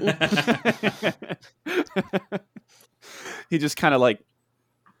get you something. He just kind of like,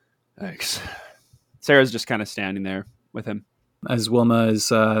 thanks. Sarah's just kind of standing there with him. As Wilma is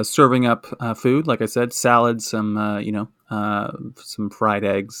serving up food, like I said, salad, some some fried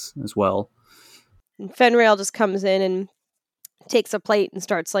eggs as well. And Fenriel just comes in and takes a plate and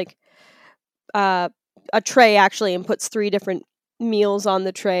starts like a tray actually, and puts 3 different meals on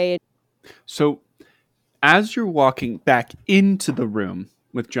the tray. So, as you're walking back into the room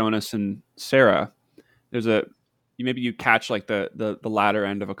with Jonas and Sarah, you catch like the latter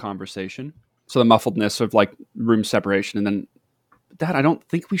end of a conversation. So the muffledness of like room separation, and then, Dad, I don't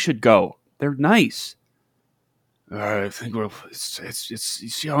think we should go. They're nice. I think it's you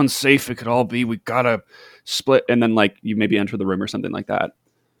see how unsafe it could all be. We gotta split, and then like you maybe enter the room or something like that.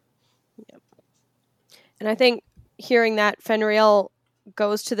 Yep. And I think hearing that, Fenriel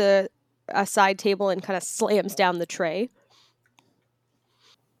goes to a side table and kind of slams down the tray.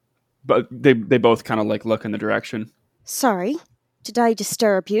 But they both kind of like look in the direction. Sorry, did I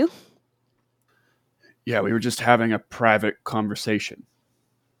disturb you? Yeah, we were just having a private conversation.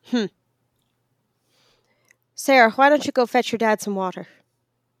 Sarah, why don't you go fetch your dad some water?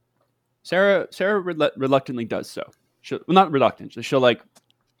 Sarah reluctantly does so. Not reluctant. She'll like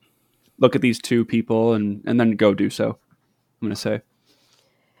look at these 2 people and then go do so. I'm going to say.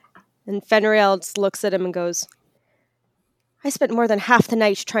 And Fenriel just looks at him and goes, I spent more than half the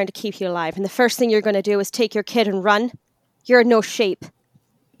night trying to keep you alive, and the first thing you're going to do is take your kid and run? You're in no shape.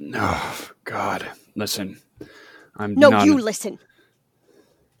 No, God. Listen. You listen.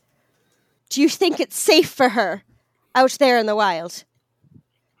 Do you think it's safe for her out there in the wild?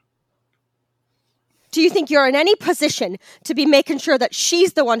 Do you think you're in any position to be making sure that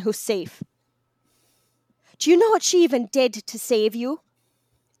she's the one who's safe? Do you know what she even did to save you?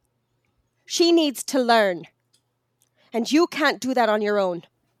 She needs to learn. And you can't do that on your own.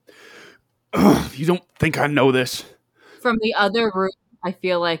 You don't think I know this? From the other room, I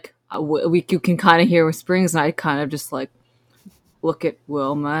feel like you can kind of hear whisperings, and I kind of just like look at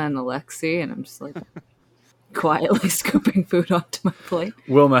Wilma and Alexi, and I'm just like quietly scooping food onto my plate.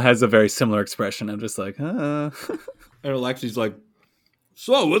 Wilma has a very similar expression. I'm just like, And Alexi's like,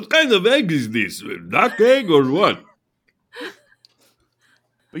 so what kind of egg is this? Duck egg or what?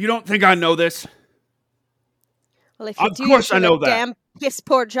 But you don't think I know this? Well, if you Of do, course you're I know that. Damn piss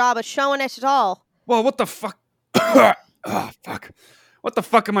poor job of showing it at all. Well, what the fuck? Oh, fuck. What the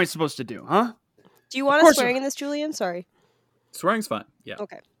fuck am I supposed to do, huh? Do you want us swearing in this, Julian? Sorry. swearing's fine. Yeah.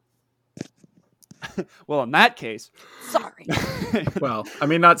 Okay. Well, in that case. Sorry. Well, I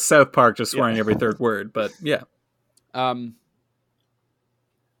mean, not South Park just swearing every 3rd word, but yeah.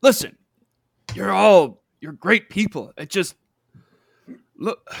 Listen, you're great people. It just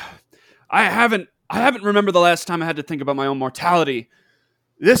look. I haven't remembered the last time I had to think about my own mortality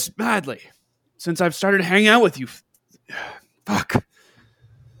this badly since I've started hanging out with you. Fuck.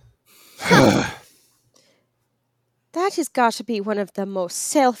 That has got to be one of the most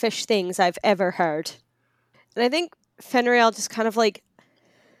selfish things I've ever heard. And I think Fenriel just kind of like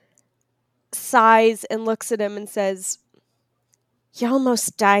sighs and looks at him and says, You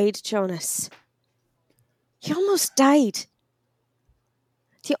almost died, Jonas. You almost died.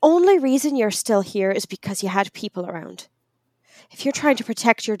 The only reason you're still here is because you had people around. If you're trying to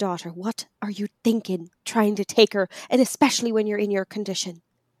protect your daughter, what are you thinking trying to take her, and especially when you're in your condition?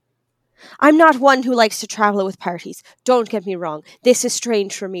 I'm not one who likes to travel with parties. Don't get me wrong. This is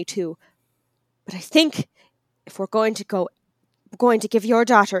strange for me too. But I think if we're going to give your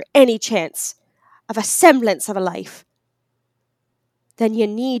daughter any chance of a semblance of a life, then you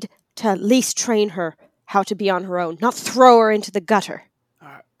need to at least train her how to be on her own, not throw her into the gutter.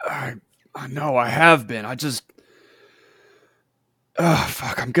 I know I have been. I just...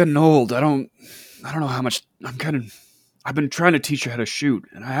 fuck, I'm getting old. I don't know how much... I've been trying to teach her how to shoot,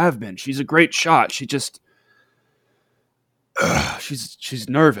 and I have been. She's a great shot. She just... she's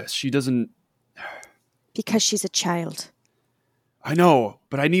nervous. She doesn't... Because she's a child. I know,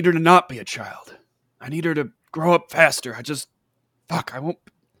 but I need her to not be a child. I need her to grow up faster. I just... Fuck,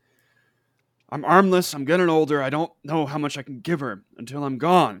 I I'm armless. I'm getting older. I don't know how much I can give her until I'm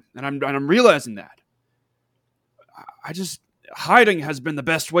gone, and I'm realizing that. Hiding has been the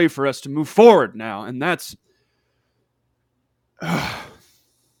best way for us to move forward now, and that's.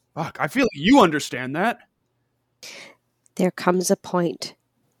 Fuck, I feel like you understand that. There comes a point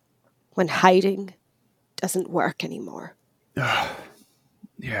when hiding doesn't work anymore.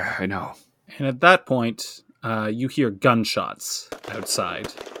 Yeah, I know. And at that point, you hear gunshots outside.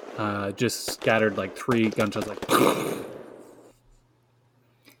 Just scattered like 3 gunshots. Like,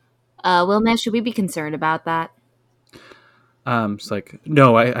 Wilma, should we be concerned about that? it's like,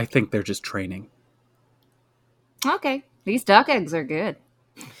 no, I think they're just training. Okay. These duck eggs are good.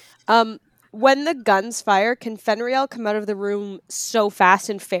 When the guns fire, can Fenriel come out of the room so fast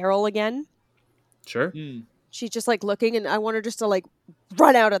and feral again? Sure. She's just like looking, and I want her just to like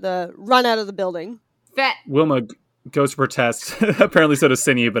run out of the building. Fat. Wilma goes to protest. Apparently, so does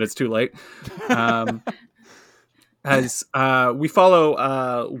Sinew, but it's too late. As we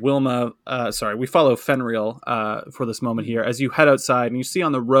follow we follow Fenriel for this moment here. As you head outside, and you see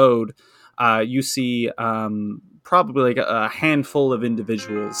on the road, you see probably like a handful of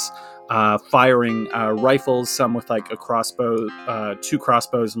individuals firing rifles, some with like a crossbow, 2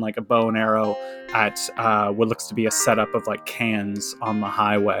 crossbows and like a bow and arrow at what looks to be a setup of like cans on the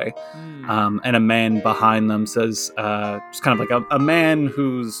highway. And a man behind them says, just kind of like a man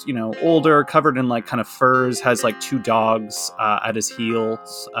who's, older, covered in like kind of furs, has like 2 dogs at his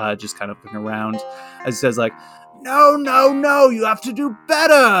heels, just kind of looking around, as he says like, No, you have to do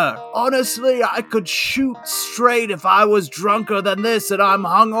better. Honestly, I could shoot straight if I was drunker than this and I'm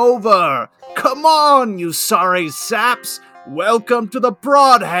hungover. Come on, you sorry saps. Welcome to the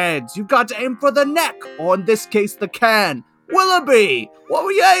Broadheads. You've got to aim for the neck, or in this case, the can. Willoughby, what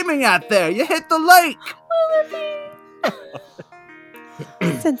were you aiming at there? You hit the lake.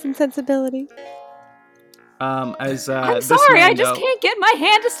 Sense and sensibility. I'm sorry, I just can't get my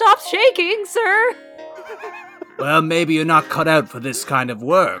hand to stop shaking, sir. Well, maybe you're not cut out for this kind of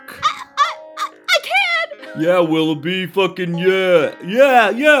work. I can! Yeah, Willoughby, fucking yeah.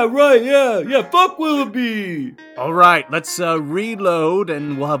 Yeah, right, yeah, fuck Willoughby. All right, let's reload,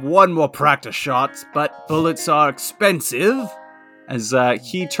 and we'll have 1 more practice shot, but bullets are expensive. As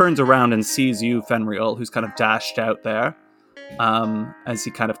he turns around and sees you, Fenriel, who's kind of dashed out there. As he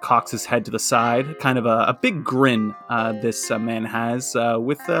kind of cocks his head to the side, kind of a big grin this man has,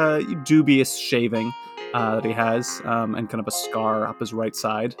 with dubious shaving that he has, and kind of a scar up his right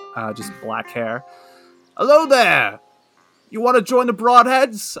side, just black hair. Hello there! You want to join the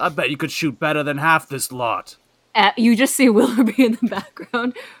Broadheads? I bet you could shoot better than half this lot. You just see Willoughby in the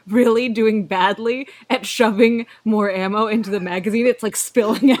background really doing badly at shoving more ammo into the magazine. It's like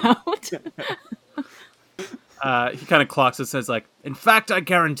spilling out. He kind of clocks and says like, in fact, I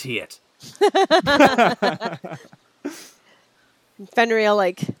guarantee it. Fenriel,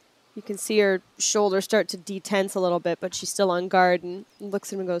 like, you can see her shoulders start to detense a little bit, but she's still on guard and looks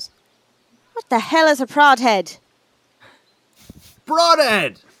at him and goes, "What the hell is a Broadhead?"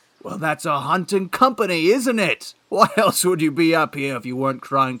 Broadhead! Well, that's a hunting company, isn't it? Why else would you be up here if you weren't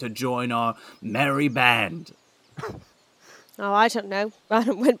trying to join our merry band? Oh, I don't know. I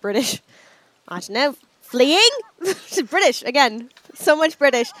went British. I don't know. Fleeing? British, again. So much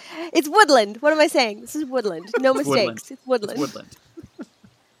British. It's woodland. What am I saying? This is woodland. No mistakes. It's woodland.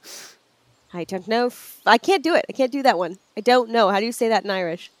 I don't know. I can't do it. I can't do that one. I don't know. How do you say that in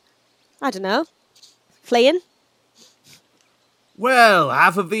Irish? I don't know. Fleeing? Well,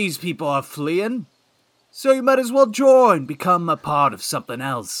 half of these people are fleeing. So you might as well join, become a part of something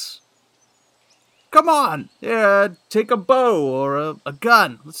else. Come on. Here, take a bow or a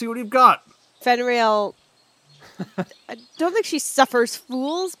gun. Let's see what you've got. Fenriel, I don't think she suffers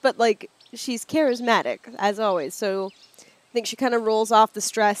fools, but, like, she's charismatic, as always. So I think she kind of rolls off the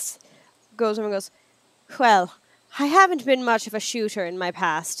stress, goes over and goes, "Well, I haven't been much of a shooter in my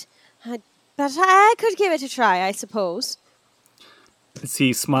past, but I could give it a try, I suppose." As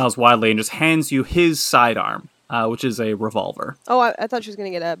he smiles widely and just hands you his sidearm, which is a revolver. Oh, I thought she was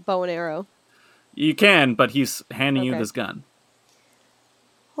going to get a bow and arrow. You can, but he's handing you this gun.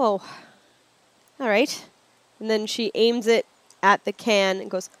 Oh, all right. And then she aims it at the can and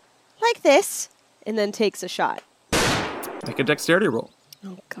goes, like this, and then takes a shot. Make a dexterity roll.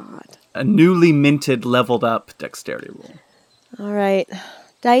 Oh, God. A newly minted, leveled up dexterity roll. All right.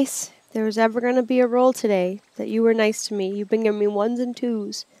 Dice, if there was ever going to be a roll today that you were nice to me, you've been giving me 1s and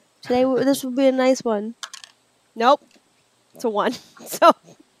 2s. Today, this will be a nice one. Nope. It's a 1. So,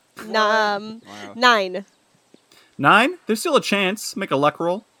 9. 9? There's still a chance. Make a luck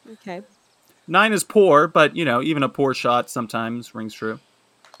roll. Okay. 9 is poor, but, even a poor shot sometimes rings true.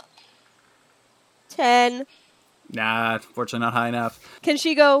 10. Nah, unfortunately not high enough. Can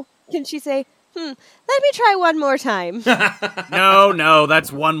she say, let me try one more time? No,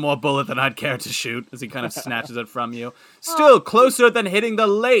 that's one more bullet than I'd care to shoot, as he kind of snatches it from you. Still closer than hitting the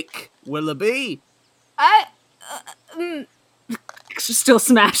lake, Willoughby. Still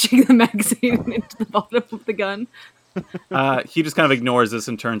smashing the magazine into the bottom of the gun. He just kind of ignores this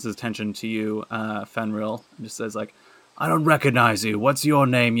and turns his attention to you, Fenrir, and just says, like, I don't recognize you. What's your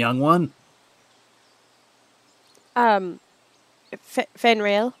name, young one?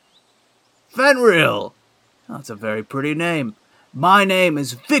 Fenrir. Fenrir! That's a very pretty name. My name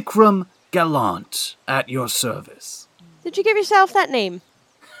is Vikram Gallant, at your service. Did you give yourself that name?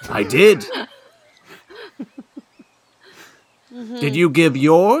 I did. Did you give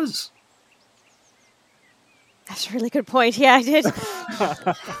yours? That's a really good point. Yeah, I did.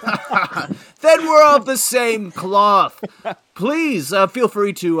 Then we're of the same cloth. Please feel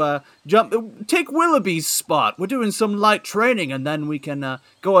free to take Willoughby's spot. We're doing some light training, and then we can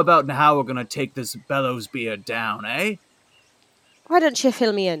go about and how we're going to take this bellows beard down, eh? Why don't you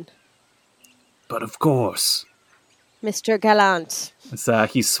fill me in, But of course. Mr. Gallant?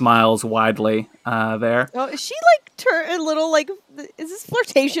 He smiles widely there. Oh, is she a little is this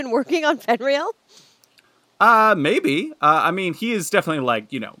flirtation working on Fenrir? Maybe. I mean, he is definitely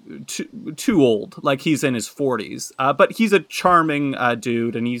too old. Like, he's in his 40s. But he's a charming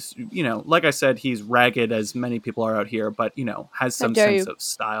dude, and he's, like I said, he's ragged as many people are out here, but, has some sense of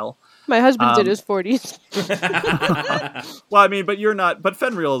style. My husband's in his 40s. Well, I mean, but you're not. But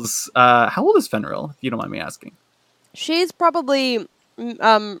Fenrir's. How old is Fenrir, if you don't mind me asking? She's probably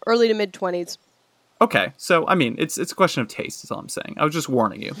early to mid 20s. Okay, so I mean, it's a question of taste. Is all I'm saying. I was just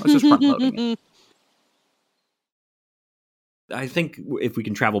warning you. I was just front loading it. I think if we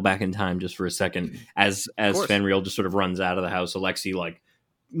can travel back in time just for a second, as Fenrir just sort of runs out of the house, Alexei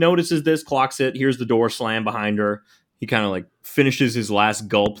notices this, clocks it, hears the door slam behind her. He kind of finishes his last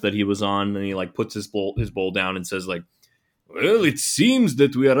gulp that he was on, and he puts his bowl down and says Well, it seems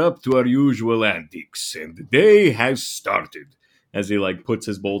that we are up to our usual antics, and the day has started. As he puts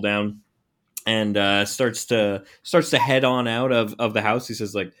his bowl down and starts to head on out of the house. He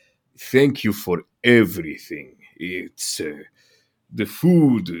says Thank you for everything. It's the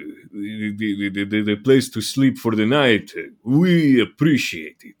food, the place to sleep for the night. We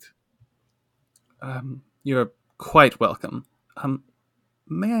appreciate it. You're quite welcome.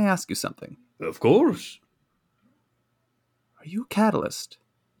 May I ask you something? Of course. Are you a catalyst?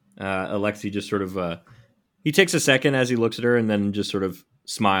 Alexei just sort of he takes a second as he looks at her, and then just sort of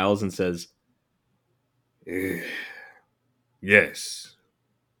smiles and says, Yes.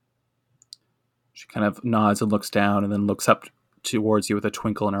 She kind of nods and looks down, and then looks up towards you with a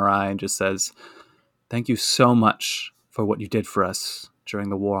twinkle in her eye and just says, thank you so much for what you did for us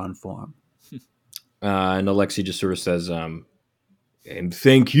during the war on Form. And Alexei just sort of says, and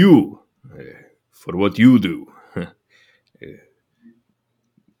thank you for what you do.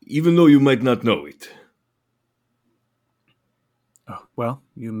 Even though you might not know it. Oh, well,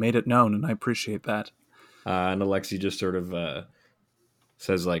 you made it known, and I appreciate that. And Alexei just sort of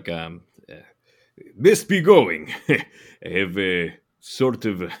says best be going. I have a sort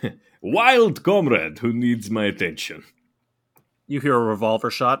of wild comrade who needs my attention. You hear a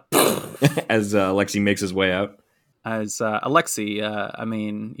revolver shot. As Alexei makes his way out. As Alexei,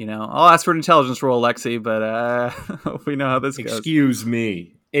 I'll ask for an intelligence roll, Alexei, but we know how this goes. Excuse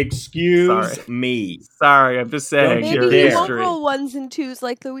me. Sorry, I'm just saying. Maybe you won't roll 1s and 2s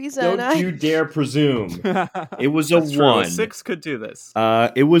like Louisa and I. Don't you dare presume. It was a 1. 6 could do this.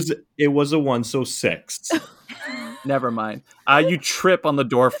 It was a 1, so 6. Never mind. You trip on the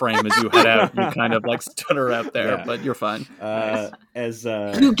door frame as you head out. You kind of stutter out there, but you're fine. As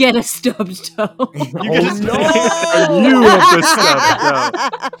you get a stubbed toe. You have the stubbed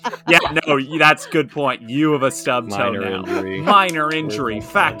toe. Yeah, no, that's a good point. You have a stubbed toe now. Minor injury.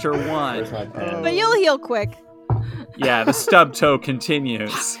 Factor 1. But you'll heal quick. Yeah, the stubbed toe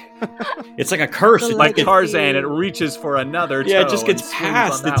continues. It's like a curse. Like Tarzan, it reaches for another toe. Yeah, it just gets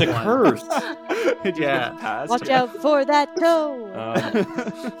passed. It's a curse. Yeah. Watch out for that toe.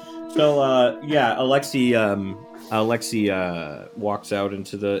 Alexei walks out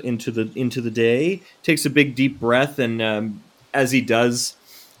into the day, takes a big deep breath, and as he does,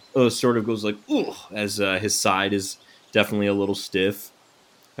 sort of goes ooh, as his side is definitely a little stiff,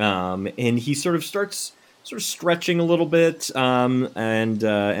 and he sort of starts stretching a little bit,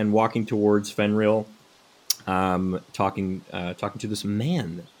 and walking towards Fenrir, talking to this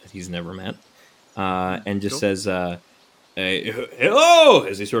man that he's never met, and just says, "Hello,"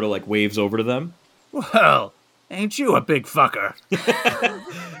 as he sort of waves over to them. Well, ain't you a big fucker?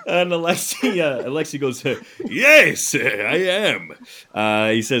 And Alexi goes, yes, I am.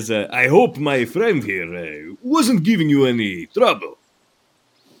 He says, I hope my friend here wasn't giving you any trouble.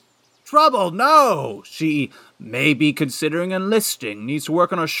 Trouble? No. She may be considering enlisting. Needs to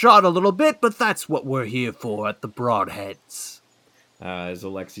work on her shot a little bit, but that's what we're here for at the Broadheads. As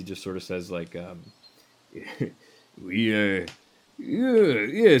Alexi just sort of says, like, yes,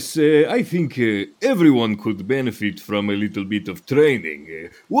 I think everyone could benefit from a little bit of training.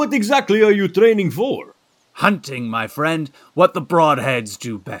 What exactly are you training for? Hunting, my friend, what the Broadheads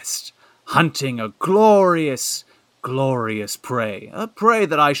do best. Hunting a glorious, glorious prey. A prey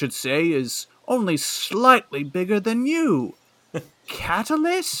that I should say is only slightly bigger than you.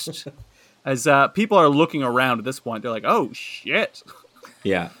 Catalyst? As people are looking around at this point, they're like, oh, shit.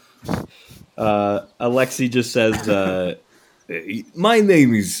 Yeah. Alexi just says, My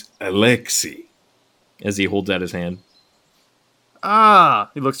name is Alexi. as he holds out his hand. Ah,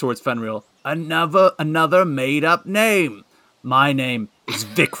 he looks towards Fenrir. Another made-up name. My name is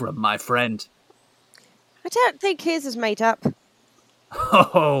Vikram, my friend. I don't think his is made up.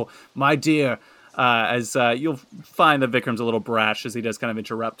 Oh, my dear. As you'll find that Vikram's a little brash as he does kind of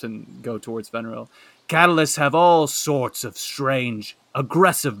interrupt and go towards Fenrir. Catalysts have all sorts of strange,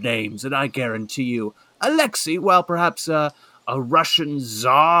 aggressive names, and I guarantee you, Alexei, while perhaps a Russian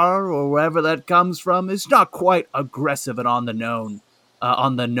czar or wherever that comes from, is not quite aggressive and on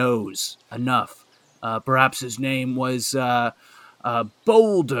the nose enough. Perhaps his name was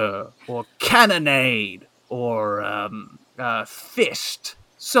Boulder or Cannonade or Fist,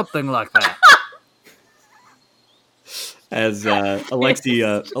 something like that. As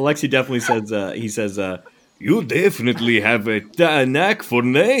Alexi definitely says, he says, You definitely have a knack for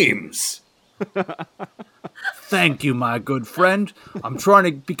names. Thank you, my good friend. I'm trying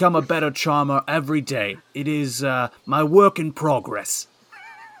to become a better charmer every day. It is my work in progress.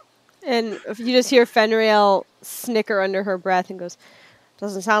 And if you just hear Fenrir snicker under her breath and goes,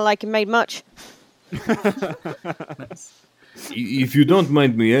 doesn't sound like you made much. If you don't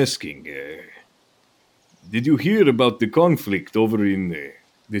mind me asking, did you hear about the conflict over in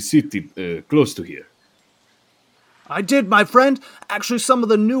the city close to here? I did, my friend. Actually, some of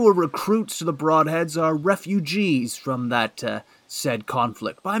the newer recruits to the Broadheads are refugees from that said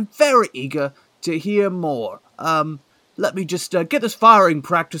conflict. But I'm very eager to hear more. Let me just get this firing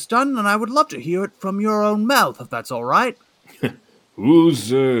practice done, and I would love to hear it from your own mouth, if that's all right. Who's,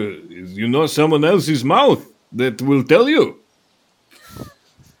 someone else's mouth that will tell you?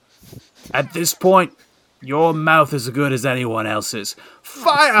 At this point, your mouth is as good as anyone else's.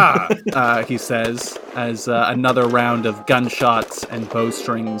 Fire! He says, as another round of gunshots and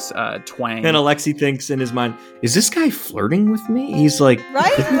bowstrings twang. and Alexi thinks in his mind, is this guy flirting with me? He's like,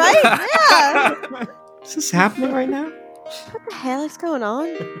 Right? Yeah. is this happening right now? What the hell is going on?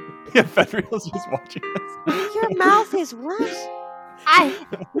 Yeah, Fenrir's just watching this. Your mouth is what? I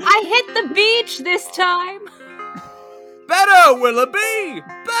hit the beach this time. Better, Willoughby!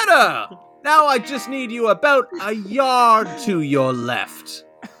 Better! Now I just need you about a yard to your left.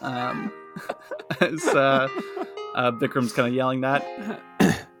 As Vikram's kind of yelling that.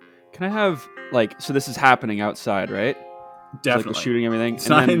 Can I have, so this is happening outside, right? Definitely. Like the shooting, everything. It's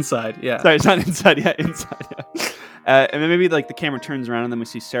not inside, yeah. Sorry, it's not inside. Yeah, inside. Yeah. And then maybe the camera turns around and then we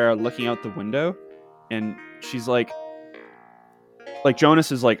see Sarah looking out the window, and she's like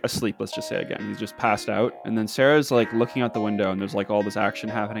Jonas is asleep. Let's just say again, he's just passed out, and then Sarah's looking out the window, and there's all this action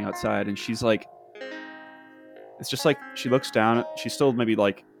happening outside, and she's it's just she looks down. She's still maybe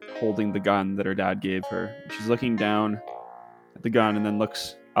holding the gun that her dad gave her. She's looking down at the gun and then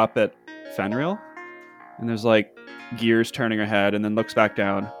looks up at Fenrir, and there's gears turning her head, and then looks back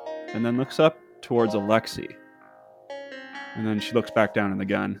down, and then looks up towards Alexi. And then she looks back down at the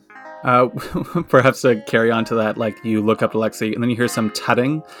gun. Perhaps to carry on to that, you look up to Lexi, and then you hear some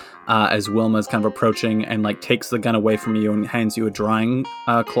tutting as Wilma's kind of approaching and takes the gun away from you and hands you a drying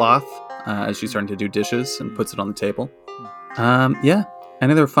cloth as she's starting to do dishes and puts it on the table. Yeah.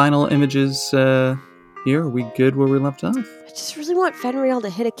 Any other final images here? Are we good where we left off? I just really want Fenrir to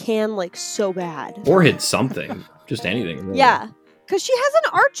hit a can so bad. Or hit something. Just anything. Really. Yeah. Because she has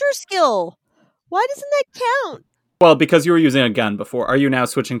an archer skill. Why doesn't that count? Well, because you were using a gun before, are you now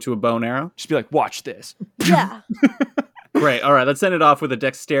switching to a bow and arrow? Just be watch this. Yeah. Great. All right, let's end it off with a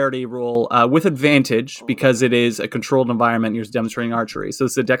dexterity roll with advantage because it is a controlled environment and you're demonstrating archery. So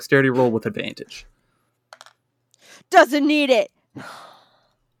it's a dexterity roll with advantage. Doesn't need it.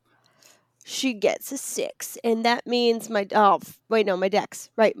 She gets a 6, and that means my dex.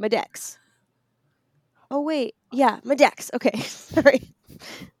 Right, my dex. Oh, wait. Yeah, my dex. Okay, sorry.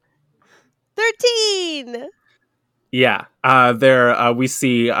 13! Yeah. We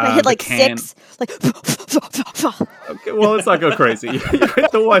see. I hit like the can. 6. Like. Okay, well, let's not go crazy. You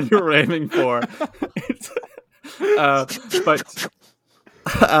hit the one you were aiming for.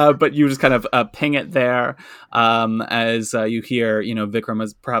 But you just kind of ping it there as you hear, Vikram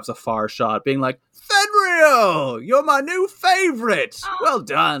as perhaps a far shot being like, Fenrir, you're my new favorite. Well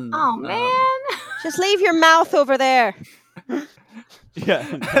done. Oh, man. Just leave your mouth over there. Yeah,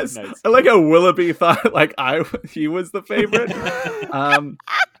 nice. I like how Willoughby thought like he was the favorite.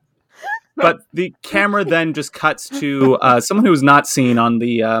 But the camera then just cuts to someone who was not seen on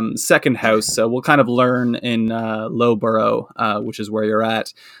the second house. So we'll kind of learn in Lowborough, which is where you're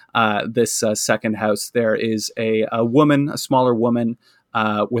at, this second house. There is a woman, a smaller woman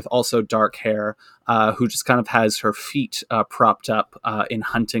with also dark hair, who just kind of has her feet propped up in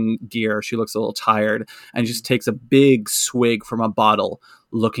hunting gear. She looks a little tired and just takes a big swig from a bottle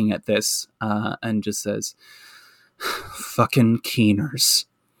looking at this and just says, fucking keeners.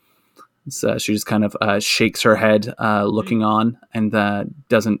 So she just kind of shakes her head, looking on, and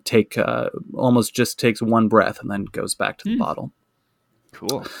doesn't take, almost just takes one breath and then goes back to the bottle.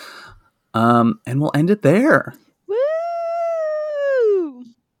 Cool. And we'll end it there. Woo!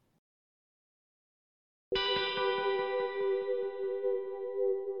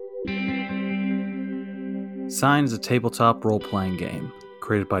 Sign is a tabletop role-playing game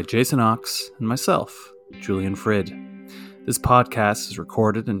created by Jason Ox and myself, Julian Frid. This podcast is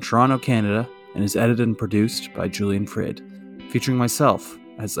recorded in Toronto, Canada, and is edited and produced by Julian Frid, featuring myself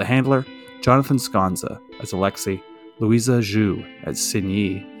as the handler, Jonathan Sconza as Alexi, Louisa Zhu as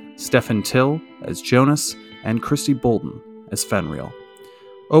Sinyi, Stefan Till as Jonas, and Christy Bolden as Fenriel.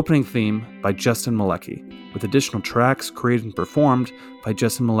 Opening theme by Justin Malecki, with additional tracks created and performed by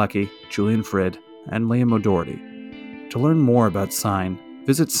Justin Malecki, Julian Frid, and Liam O'Doherty. To learn more about Sign,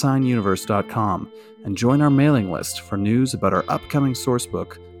 visit signuniverse.com and join our mailing list for news about our upcoming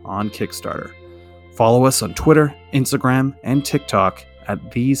sourcebook on Kickstarter. Follow us on Twitter, Instagram, and TikTok at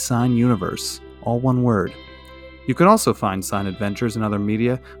 @TheSignUniverse, all one word. You can also find Sign Adventures and other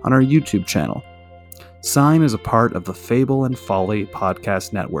media on our YouTube channel. Sign is a part of the Fable and Folly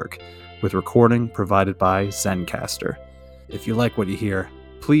podcast network, with recording provided by Zencaster. If you like what you hear,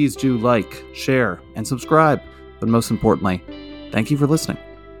 please do like, share, and subscribe. But most importantly, thank you for listening.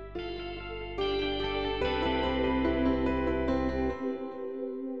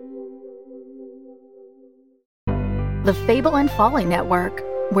 The Fable and Folly Network,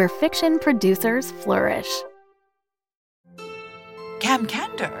 where fiction producers flourish. Cam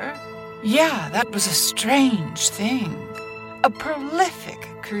Kander? Yeah, that was a strange thing. A prolific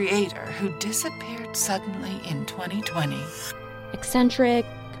creator who disappeared suddenly in 2020. Eccentric,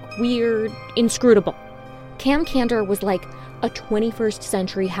 weird, inscrutable. Cam Kander was like a 21st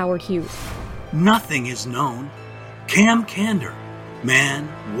century Howard Hughes. Nothing is known. Cam Kander. Man,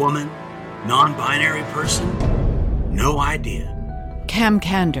 woman, non-binary person. No idea. Cam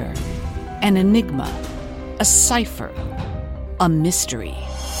Kander. An enigma. A cipher. A mystery.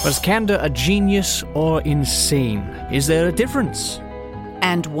 Was Kander a genius or insane? Is there a difference?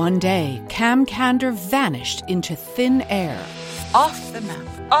 And one day, Cam Kander vanished into thin air. Off the map,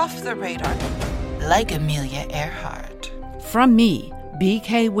 off the radar, like Amelia Earhart. From me,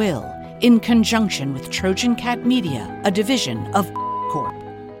 BK Will, in conjunction with Trojan Cat Media, a division of Corp.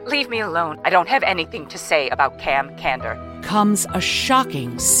 Leave me alone. I don't have anything to say about Cam Kander. Comes a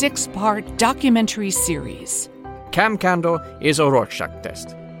shocking 6-part documentary series. Cam Kander is a Rorschach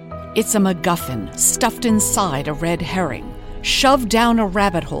test. It's a MacGuffin stuffed inside a red herring, shoved down a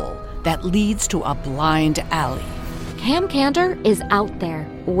rabbit hole that leads to a blind alley. Cam Kander is out there,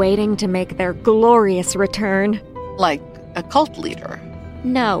 waiting to make their glorious return. Like a cult leader?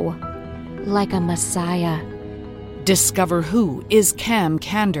 No, like a messiah. Discover who is Cam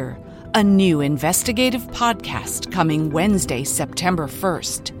Kander, a new investigative podcast coming Wednesday, September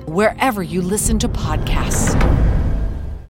 1st, wherever you listen to podcasts.